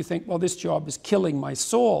do is you think, well, this job is killing my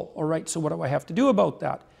soul. All right, so what do I have to do about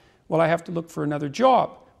that? Well, I have to look for another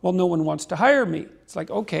job. Well, no one wants to hire me. It's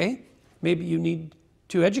like, okay, maybe you need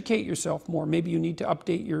to educate yourself more. Maybe you need to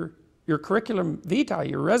update your curriculum vitae,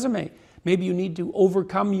 your resume. Maybe you need to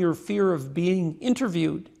overcome your fear of being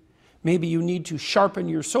interviewed. Maybe you need to sharpen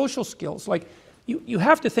your social skills. Like, you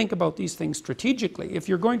have to think about these things strategically. If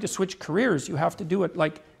you're going to switch careers, you have to do it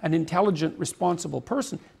like an intelligent, responsible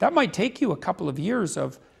person. That might take you a couple of years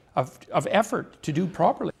of effort to do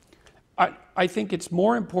properly. I think it's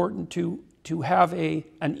more important to have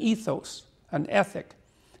an ethos, an ethic.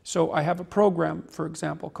 So I have a program, for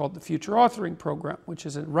example, called the Future Authoring Program, which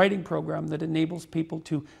is a writing program that enables people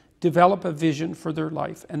to develop a vision for their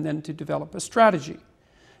life and then to develop a strategy.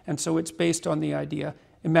 And so it's based on the idea,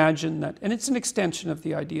 imagine that, and it's an extension of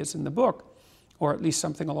the ideas in the book, or at least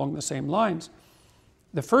something along the same lines.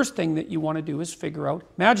 The first thing that you want to do is figure out,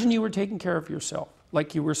 imagine you were taking care of yourself,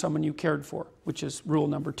 like you were someone you cared for, which is rule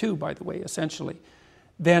number 2, by the way, essentially.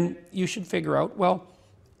 Then you should figure out, well,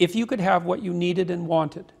 if you could have what you needed and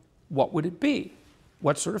wanted, what would it be?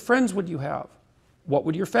 What sort of friends would you have? What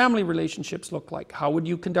would your family relationships look like? How would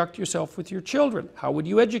you conduct yourself with your children? How would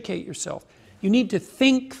you educate yourself? You need to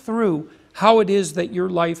think through how it is that your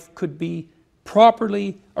life could be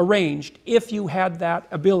properly arranged if you had that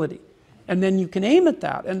ability. And then you can aim at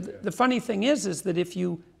that. And the funny thing is that if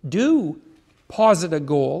you do posit a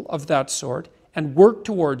goal of that sort and work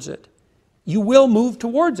towards it, you will move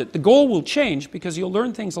towards it. The goal will change because you'll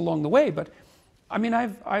learn things along the way. But I mean,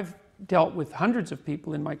 I've dealt with hundreds of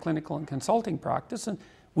people in my clinical and consulting practice, and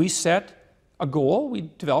we set a goal, we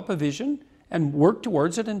develop a vision and work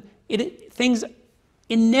towards it, and things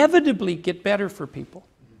inevitably get better for people.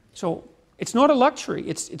 So it's not a luxury,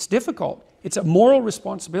 it's difficult. It's a moral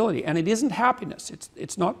responsibility, and it isn't happiness.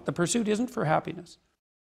 It's not, the pursuit isn't for happiness.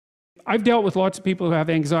 I've dealt with lots of people who have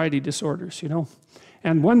anxiety disorders, you know.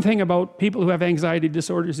 And one thing about people who have anxiety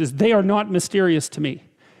disorders is they are not mysterious to me.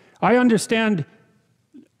 I understand,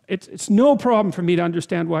 it's no problem for me to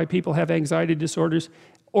understand why people have anxiety disorders,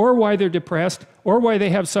 or why they're depressed, or why they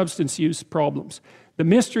have substance use problems. The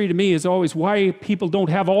mystery to me is always why people don't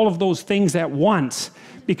have all of those things at once,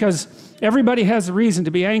 because everybody has a reason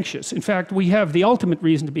to be anxious. In fact, we have the ultimate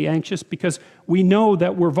reason to be anxious because we know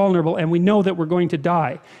that we're vulnerable and we know that we're going to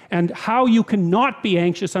die. And how you cannot be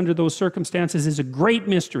anxious under those circumstances is a great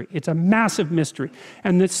mystery. It's a massive mystery.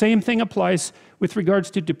 And the same thing applies with regards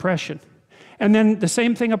to depression. And then the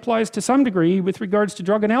same thing applies to some degree with regards to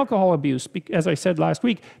drug and alcohol abuse. As I said last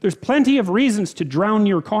week, there's plenty of reasons to drown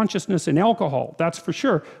your consciousness in alcohol, that's for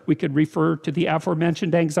sure. We could refer to the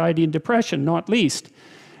aforementioned anxiety and depression, not least.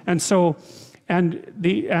 And so, and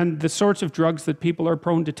the sorts of drugs that people are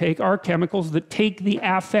prone to take are chemicals that take the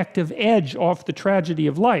affective edge off the tragedy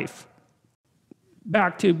of life.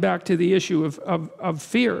 Back to the issue of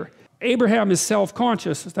fear. Abraham is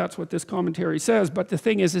self-conscious, that's what this commentary says, but the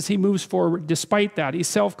thing is he moves forward despite that. He's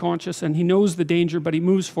self-conscious and he knows the danger, but he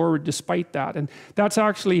moves forward despite that. And that's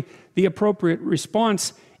actually the appropriate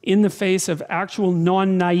response in the face of actual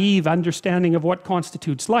non-naive understanding of what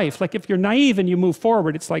constitutes life. Like if you're naive and you move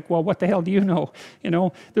forward, it's like, well, what the hell do you know? You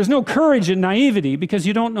know, there's no courage in naivety because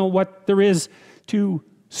you don't know what there is to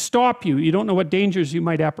stop you. You don't know what dangers you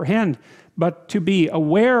might apprehend. But to be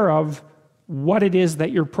aware of what it is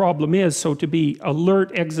that your problem is, so to be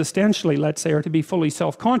alert existentially, let's say, or to be fully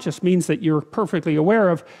self-conscious means that you're perfectly aware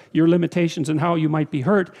of your limitations and how you might be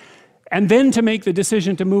hurt. And then to make the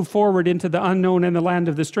decision to move forward into the unknown and the land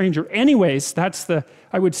of the stranger. Anyways,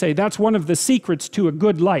 I would say that's one of the secrets to a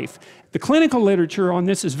good life. The clinical literature on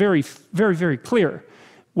this is very, very, very clear.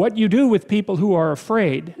 What you do with people who are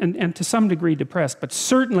afraid, and to some degree depressed, but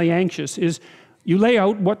certainly anxious, is you lay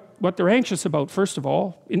out what they're anxious about, first of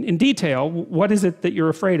all, in detail. What is it that you're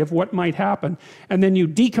afraid of? What might happen? And then you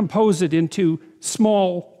decompose it into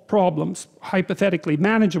small problems, hypothetically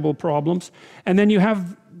manageable problems, and then you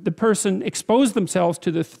have the person expose themselves to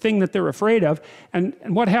the thing that they're afraid of, and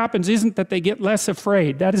what happens isn't that they get less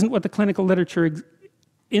afraid. That isn't what the clinical literature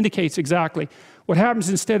indicates exactly. What happens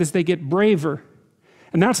instead is they get braver.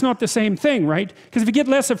 And that's not the same thing, right? Because if you get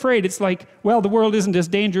less afraid, it's like, well, the world isn't as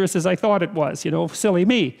dangerous as I thought it was, you know, silly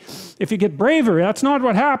me. If you get braver, that's not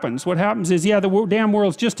what happens. What happens is, yeah, the damn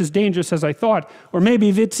world's just as dangerous as I thought, or maybe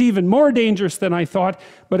it's even more dangerous than I thought,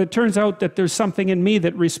 but it turns out that there's something in me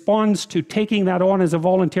that responds to taking that on as a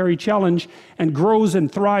voluntary challenge and grows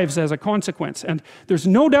and thrives as a consequence. And there's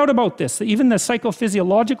no doubt about this. Even the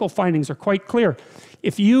psychophysiological findings are quite clear.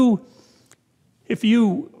 If you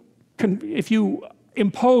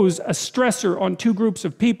impose a stressor on two groups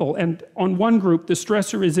of people, and on one group the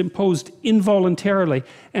stressor is imposed involuntarily,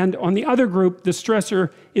 and on the other group the stressor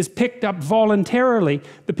is picked up voluntarily,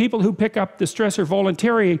 the people who pick up the stressor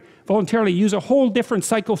voluntarily voluntarily use a whole different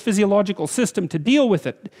psychophysiological system to deal with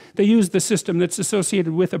it. They use the system that's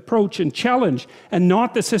associated with approach and challenge, and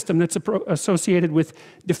not the system that's associated with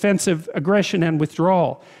defensive aggression and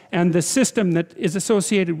withdrawal. And the system that is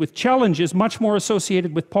associated with challenge is much more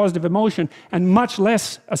associated with positive emotion and much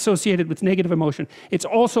less associated with negative emotion. It's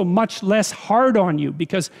also much less hard on you,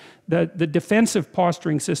 because the defensive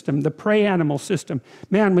posturing system, the prey animal system,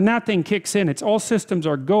 man, when that thing kicks in, it's all systems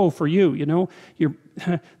are go for you, you know.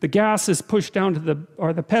 The gas is pushed down to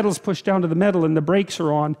or the pedals pushed down to the metal, and the brakes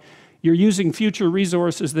are on. You're using future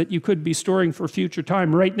resources that you could be storing for future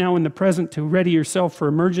time right now in the present to ready yourself for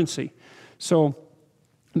emergency. So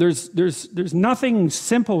there's nothing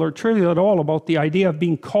simple or trivial at all about the idea of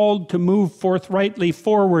being called to move forthrightly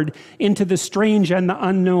forward into the strange and the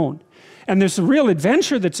unknown. And there's a real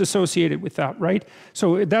adventure that's associated with that, right?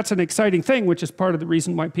 So that's an exciting thing, which is part of the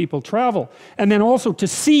reason why people travel. And then also to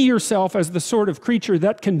see yourself as the sort of creature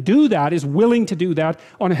that can do that, is willing to do that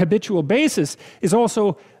on a habitual basis, is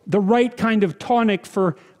also the right kind of tonic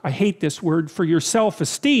for, I hate this word, for your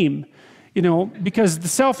self-esteem. You know, because the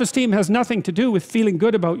self-esteem has nothing to do with feeling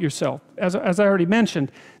good about yourself. As I already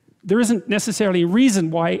mentioned, there isn't necessarily a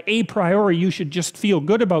reason why a priori you should just feel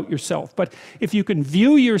good about yourself. But if you can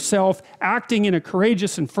view yourself acting in a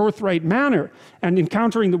courageous and forthright manner, and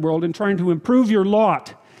encountering the world and trying to improve your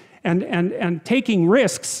lot, and taking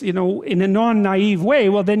risks, you know, in a non-naive way,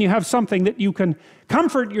 well, then you have something that you can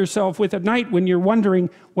comfort yourself with at night when you're wondering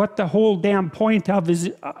what the whole damn point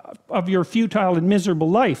of your futile and miserable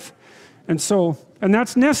life. And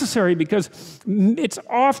that's necessary, because it's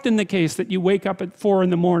often the case that you wake up at 4 in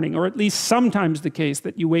the morning, or at least sometimes the case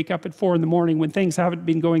that you wake up at 4 in the morning when things haven't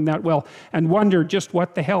been going that well, and wonder just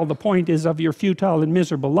what the hell the point is of your futile and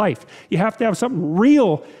miserable life. You have to have something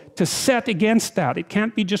real to set against that. It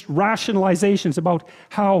can't be just rationalizations about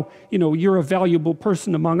how, you know, you're a valuable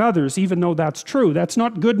person among others, even though that's true. That's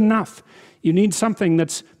not good enough. You need something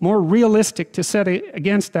that's more realistic to set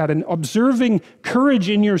against that. And observing courage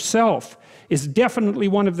in yourself is definitely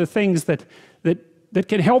one of the things that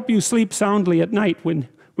can help you sleep soundly at night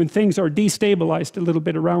when things are destabilized a little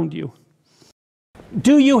bit around you.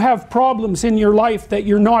 Do you have problems in your life that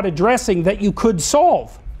you're not addressing that you could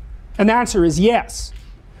solve? And the answer is yes.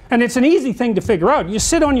 And it's an easy thing to figure out. You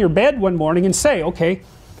sit on your bed one morning and say, okay,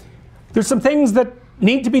 there's some things that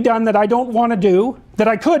need to be done that I don't want to do, that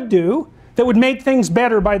I could do, that would make things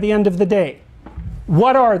better by the end of the day.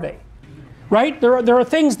 What are they? Right? There are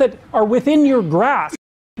things that are within your grasp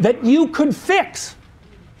that you could fix.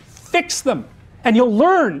 Fix them. And you'll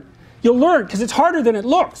learn, because it's harder than it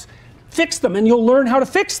looks. Fix them, and you'll learn how to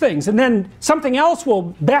fix things. And then something else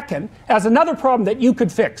will beckon as another problem that you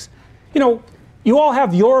could fix. You know, you all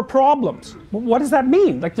have your problems. What does that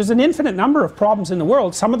mean? Like, there's an infinite number of problems in the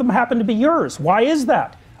world. Some of them happen to be yours. Why is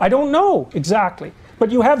that? I don't know exactly.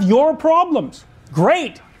 But you have your problems.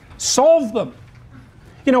 Great. Solve them.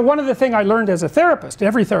 You know, one of the things I learned as a therapist,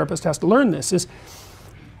 every therapist has to learn this, is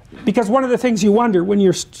because one of the things you wonder when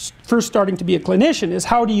you're first starting to be a clinician is,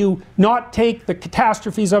 how do you not take the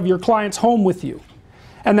catastrophes of your clients home with you?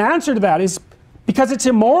 And the answer to that is because it's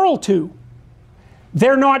immoral to.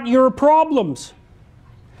 They're not your problems.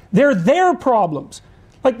 They're their problems.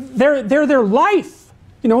 Like, they're their life.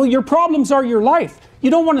 You know, your problems are your life.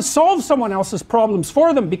 You don't want to solve someone else's problems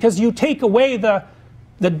for them, because you take away the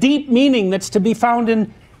deep meaning that's to be found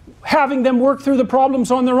in having them work through the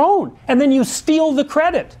problems on their own. And then you steal the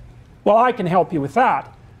credit. Well, I can help you with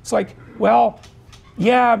that. It's like, well,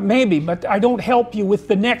 yeah, maybe, but I don't help you with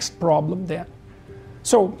the next problem then.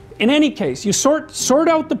 So in any case, you sort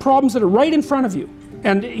out the problems that are right in front of you,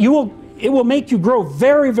 and it will make you grow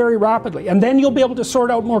very, very rapidly. And then you'll be able to sort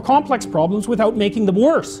out more complex problems without making them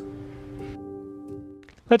worse.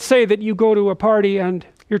 Let's say that you go to a party and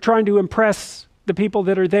you're trying to impress the people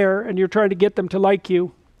that are there, and you're trying to get them to like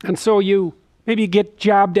you, and so you maybe get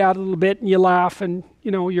jabbed at a little bit, and you laugh, and you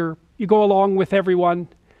know, you go along with everyone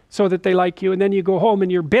so that they like you, and then you go home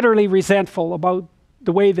and you're bitterly resentful about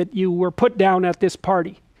the way that you were put down at this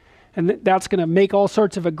party, and that's going to make all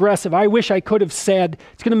sorts of aggressive, I wish I could have said,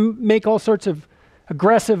 it's going to make all sorts of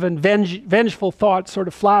aggressive and vengeful thoughts sort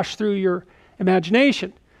of flash through your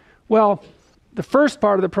imagination. Well, the first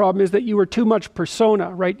part of the problem is that you were too much persona,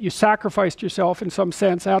 right? You sacrificed yourself in some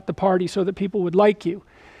sense at the party so that people would like you.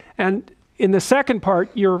 And in the second part,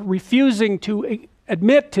 you're refusing to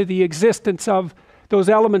admit to the existence of those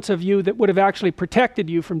elements of you that would have actually protected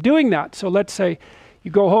you from doing that. So let's say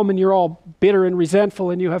you go home and you're all bitter and resentful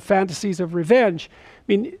and you have fantasies of revenge. I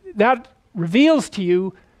mean, that reveals to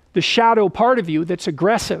you the shadow part of you that's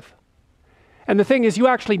aggressive. And the thing is, you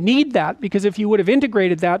actually need that, because if you would have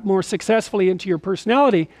integrated that more successfully into your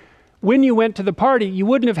personality, when you went to the party, you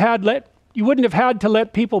wouldn't have had to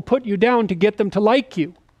let people put you down to get them to like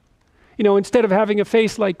you. You know, instead of having a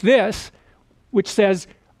face like this, which says,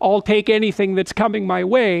 I'll take anything that's coming my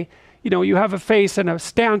way, you know, you have a face and a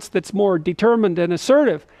stance that's more determined and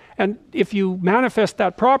assertive. And if you manifest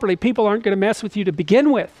that properly, people aren't going to mess with you to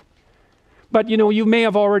begin with. But, you know, you may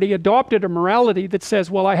have already adopted a morality that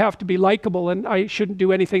says, well, I have to be likable and I shouldn't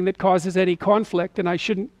do anything that causes any conflict and I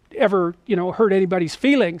shouldn't ever, you know, hurt anybody's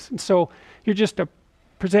feelings. And so you're just to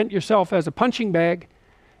present yourself as a punching bag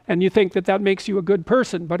and you think that that makes you a good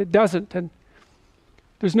person, but it doesn't. And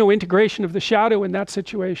there's no integration of the shadow in that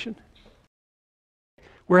situation.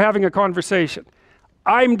 We're having a conversation.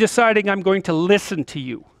 I'm deciding I'm going to listen to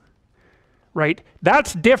you. Right?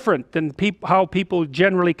 That's different than how people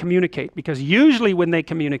generally communicate, because usually when they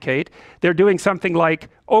communicate, they're doing something like,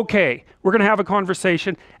 okay, we're going to have a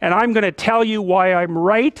conversation and I'm going to tell you why I'm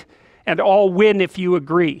right and I'll win if you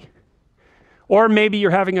agree. Or maybe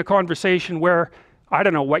you're having a conversation where, I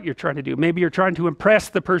don't know what you're trying to do. Maybe you're trying to impress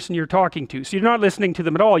the person you're talking to. So you're not listening to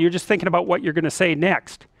them at all. You're just thinking about what you're going to say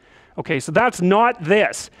next. Okay, so that's not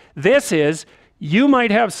this. This is, you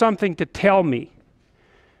might have something to tell me.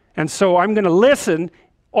 And so I'm going to listen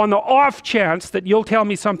on the off chance that you'll tell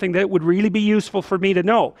me something that would really be useful for me to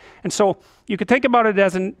know. And so you could think about it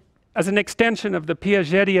as an extension of the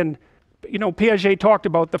Piagetian, you know, Piaget talked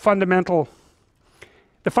about the fundamentally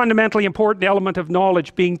important element of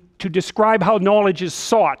knowledge being to describe how knowledge is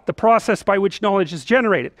sought, the process by which knowledge is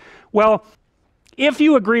generated. Well, if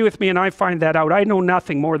you agree with me and I find that out, I know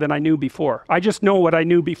nothing more than I knew before. I just know what I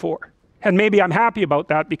knew before. And maybe I'm happy about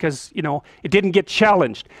that because, you know, it didn't get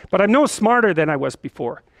challenged. But I'm no smarter than I was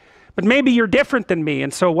before. But maybe you're different than me,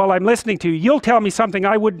 and so while I'm listening to you, you'll tell me something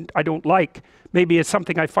I don't like. Maybe it's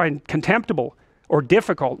something I find contemptible or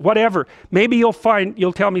difficult, whatever. Maybe you'll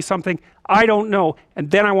tell me something I don't know,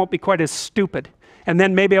 and then I won't be quite as stupid. And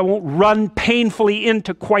then maybe I won't run painfully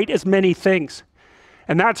into quite as many things.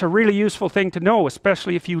 And that's a really useful thing to know,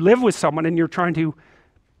 especially if you live with someone and you're trying to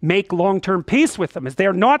make long-term peace with them, is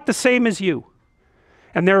they're not the same as you.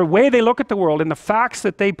 And their way they look at the world and the facts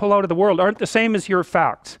that they pull out of the world aren't the same as your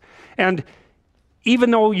facts. And even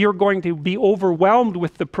though you're going to be overwhelmed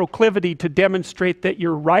with the proclivity to demonstrate that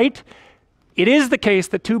you're right, it is the case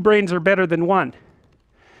that two brains are better than one.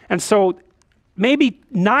 And so maybe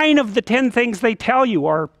 9 of the 10 things they tell you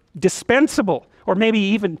are dispensable, or maybe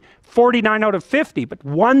even 49 out of 50, but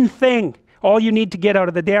one thing, all you need to get out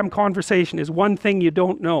of the damn conversation is one thing you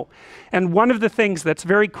don't know. And one of the things that's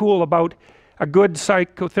very cool about a good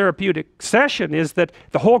psychotherapeutic session is that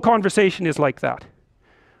the whole conversation is like that.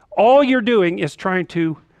 All you're doing is trying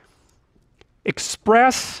to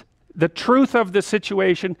express the truth of the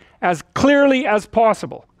situation as clearly as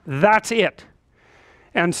possible. That's it.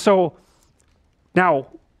 And so, now,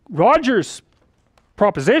 Roger's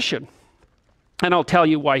proposition, and I'll tell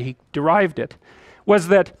you why he derived it, was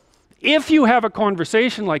that if you have a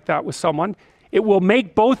conversation like that with someone, it will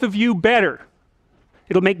make both of you better.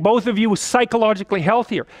 It'll make both of you psychologically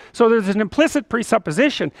healthier. So there's an implicit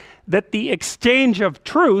presupposition that the exchange of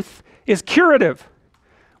truth is curative.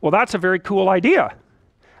 Well, that's a very cool idea.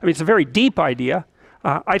 I mean, it's a very deep idea.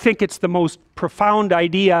 I think it's the most profound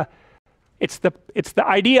idea. It's the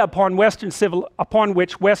idea upon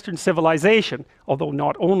which Western civilization, although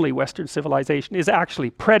not only Western civilization, is actually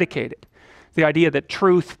predicated. The idea that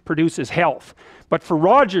truth produces health. But for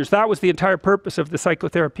Rogers, that was the entire purpose of the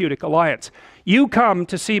Psychotherapeutic Alliance. You come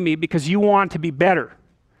to see me because you want to be better.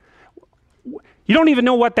 You don't even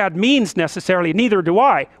know what that means necessarily, neither do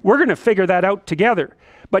I. We're going to figure that out together.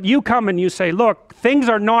 But you come and you say, look, things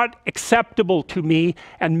are not acceptable to me,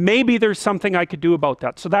 and maybe there's something I could do about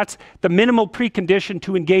that. So that's the minimal precondition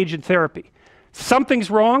to engage in therapy. Something's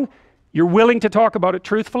wrong, you're willing to talk about it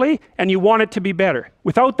truthfully, and you want it to be better.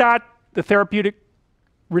 Without that, the therapeutic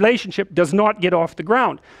relationship does not get off the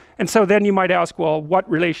ground. And so then you might ask, well, what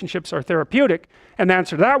relationships are therapeutic? And the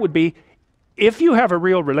answer to that would be, if you have a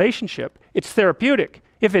real relationship, it's therapeutic.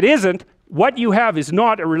 If it isn't, what you have is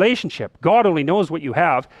not a relationship. God only knows what you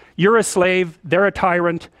have. You're a slave, they're a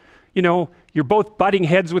tyrant, you know, you're both butting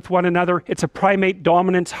heads with one another. It's a primate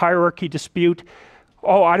dominance hierarchy dispute.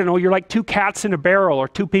 Oh, I don't know, you're like 2 cats in a barrel, or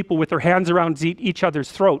 2 people with their hands around each other's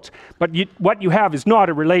throats. But what you have is not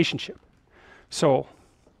a relationship. So,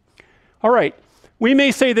 all right. We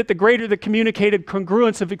may say that the greater the communicated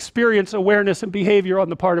congruence of experience, awareness, and behavior on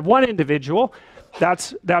the part of one individual,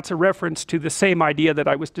 that's a reference to the same idea that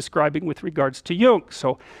I was describing with regards to Jung.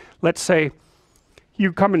 So, let's say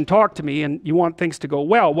you come and talk to me and you want things to go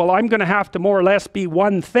well. Well, I'm going to have to more or less be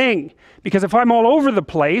one thing, because if I'm all over the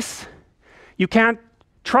place, you can't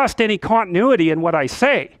trust any continuity in what I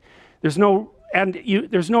say. There's no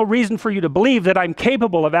reason for you to believe that I'm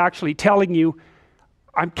capable of actually telling you,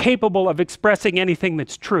 I'm capable of expressing anything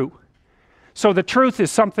that's true. So the truth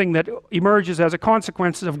is something that emerges as a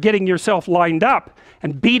consequence of getting yourself lined up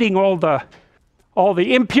and beating all the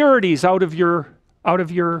impurities out of your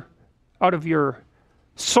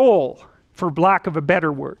soul, for lack of a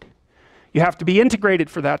better word. You have to be integrated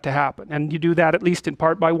for that to happen, and you do that at least in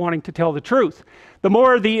part by wanting to tell the truth. The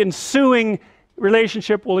more the ensuing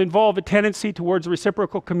relationship will involve a tendency towards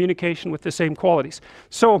reciprocal communication with the same qualities.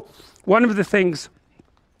 So one of the things,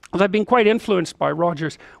 I've been quite influenced by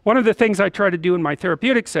Rogers, one of the things I try to do in my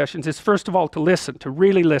therapeutic sessions is first of all to listen, to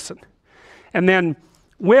really listen. And then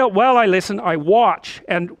while I listen, I watch,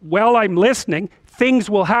 and while I'm listening, things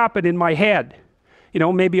will happen in my head. You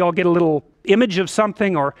know, maybe I'll get a little image of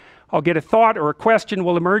something, or I'll get a thought or a question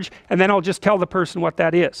will emerge, and then I'll just tell the person what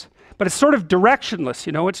that is. But it's sort of directionless,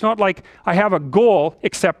 you know, it's not like I have a goal,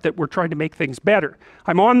 except that we're trying to make things better.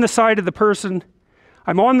 I'm on the side of the person,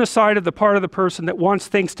 I'm on the side of the part of the person that wants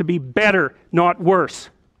things to be better, not worse.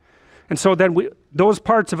 And so then those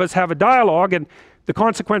parts of us have a dialogue, and the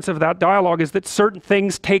consequence of that dialogue is that certain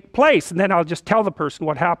things take place, and then I'll just tell the person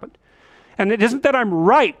what happened. And it isn't that I'm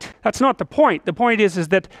right, that's not the point. The point is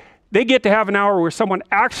that they get to have an hour where someone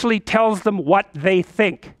actually tells them what they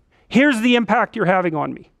think. Here's the impact you're having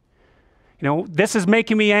on me. You know, this is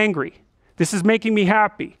making me angry. This is making me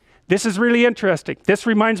happy. This is really interesting. This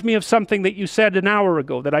reminds me of something that you said an hour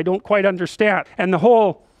ago that I don't quite understand. And the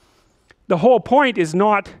whole point is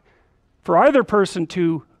not for either person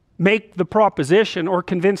to make the proposition or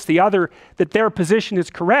convince the other that their position is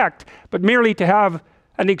correct, but merely to have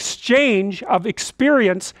an exchange of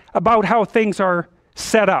experience about how things are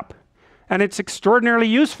set up. And it's extraordinarily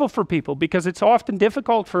useful for people, because it's often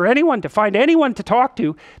difficult for anyone to find anyone to talk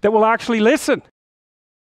to that will actually listen.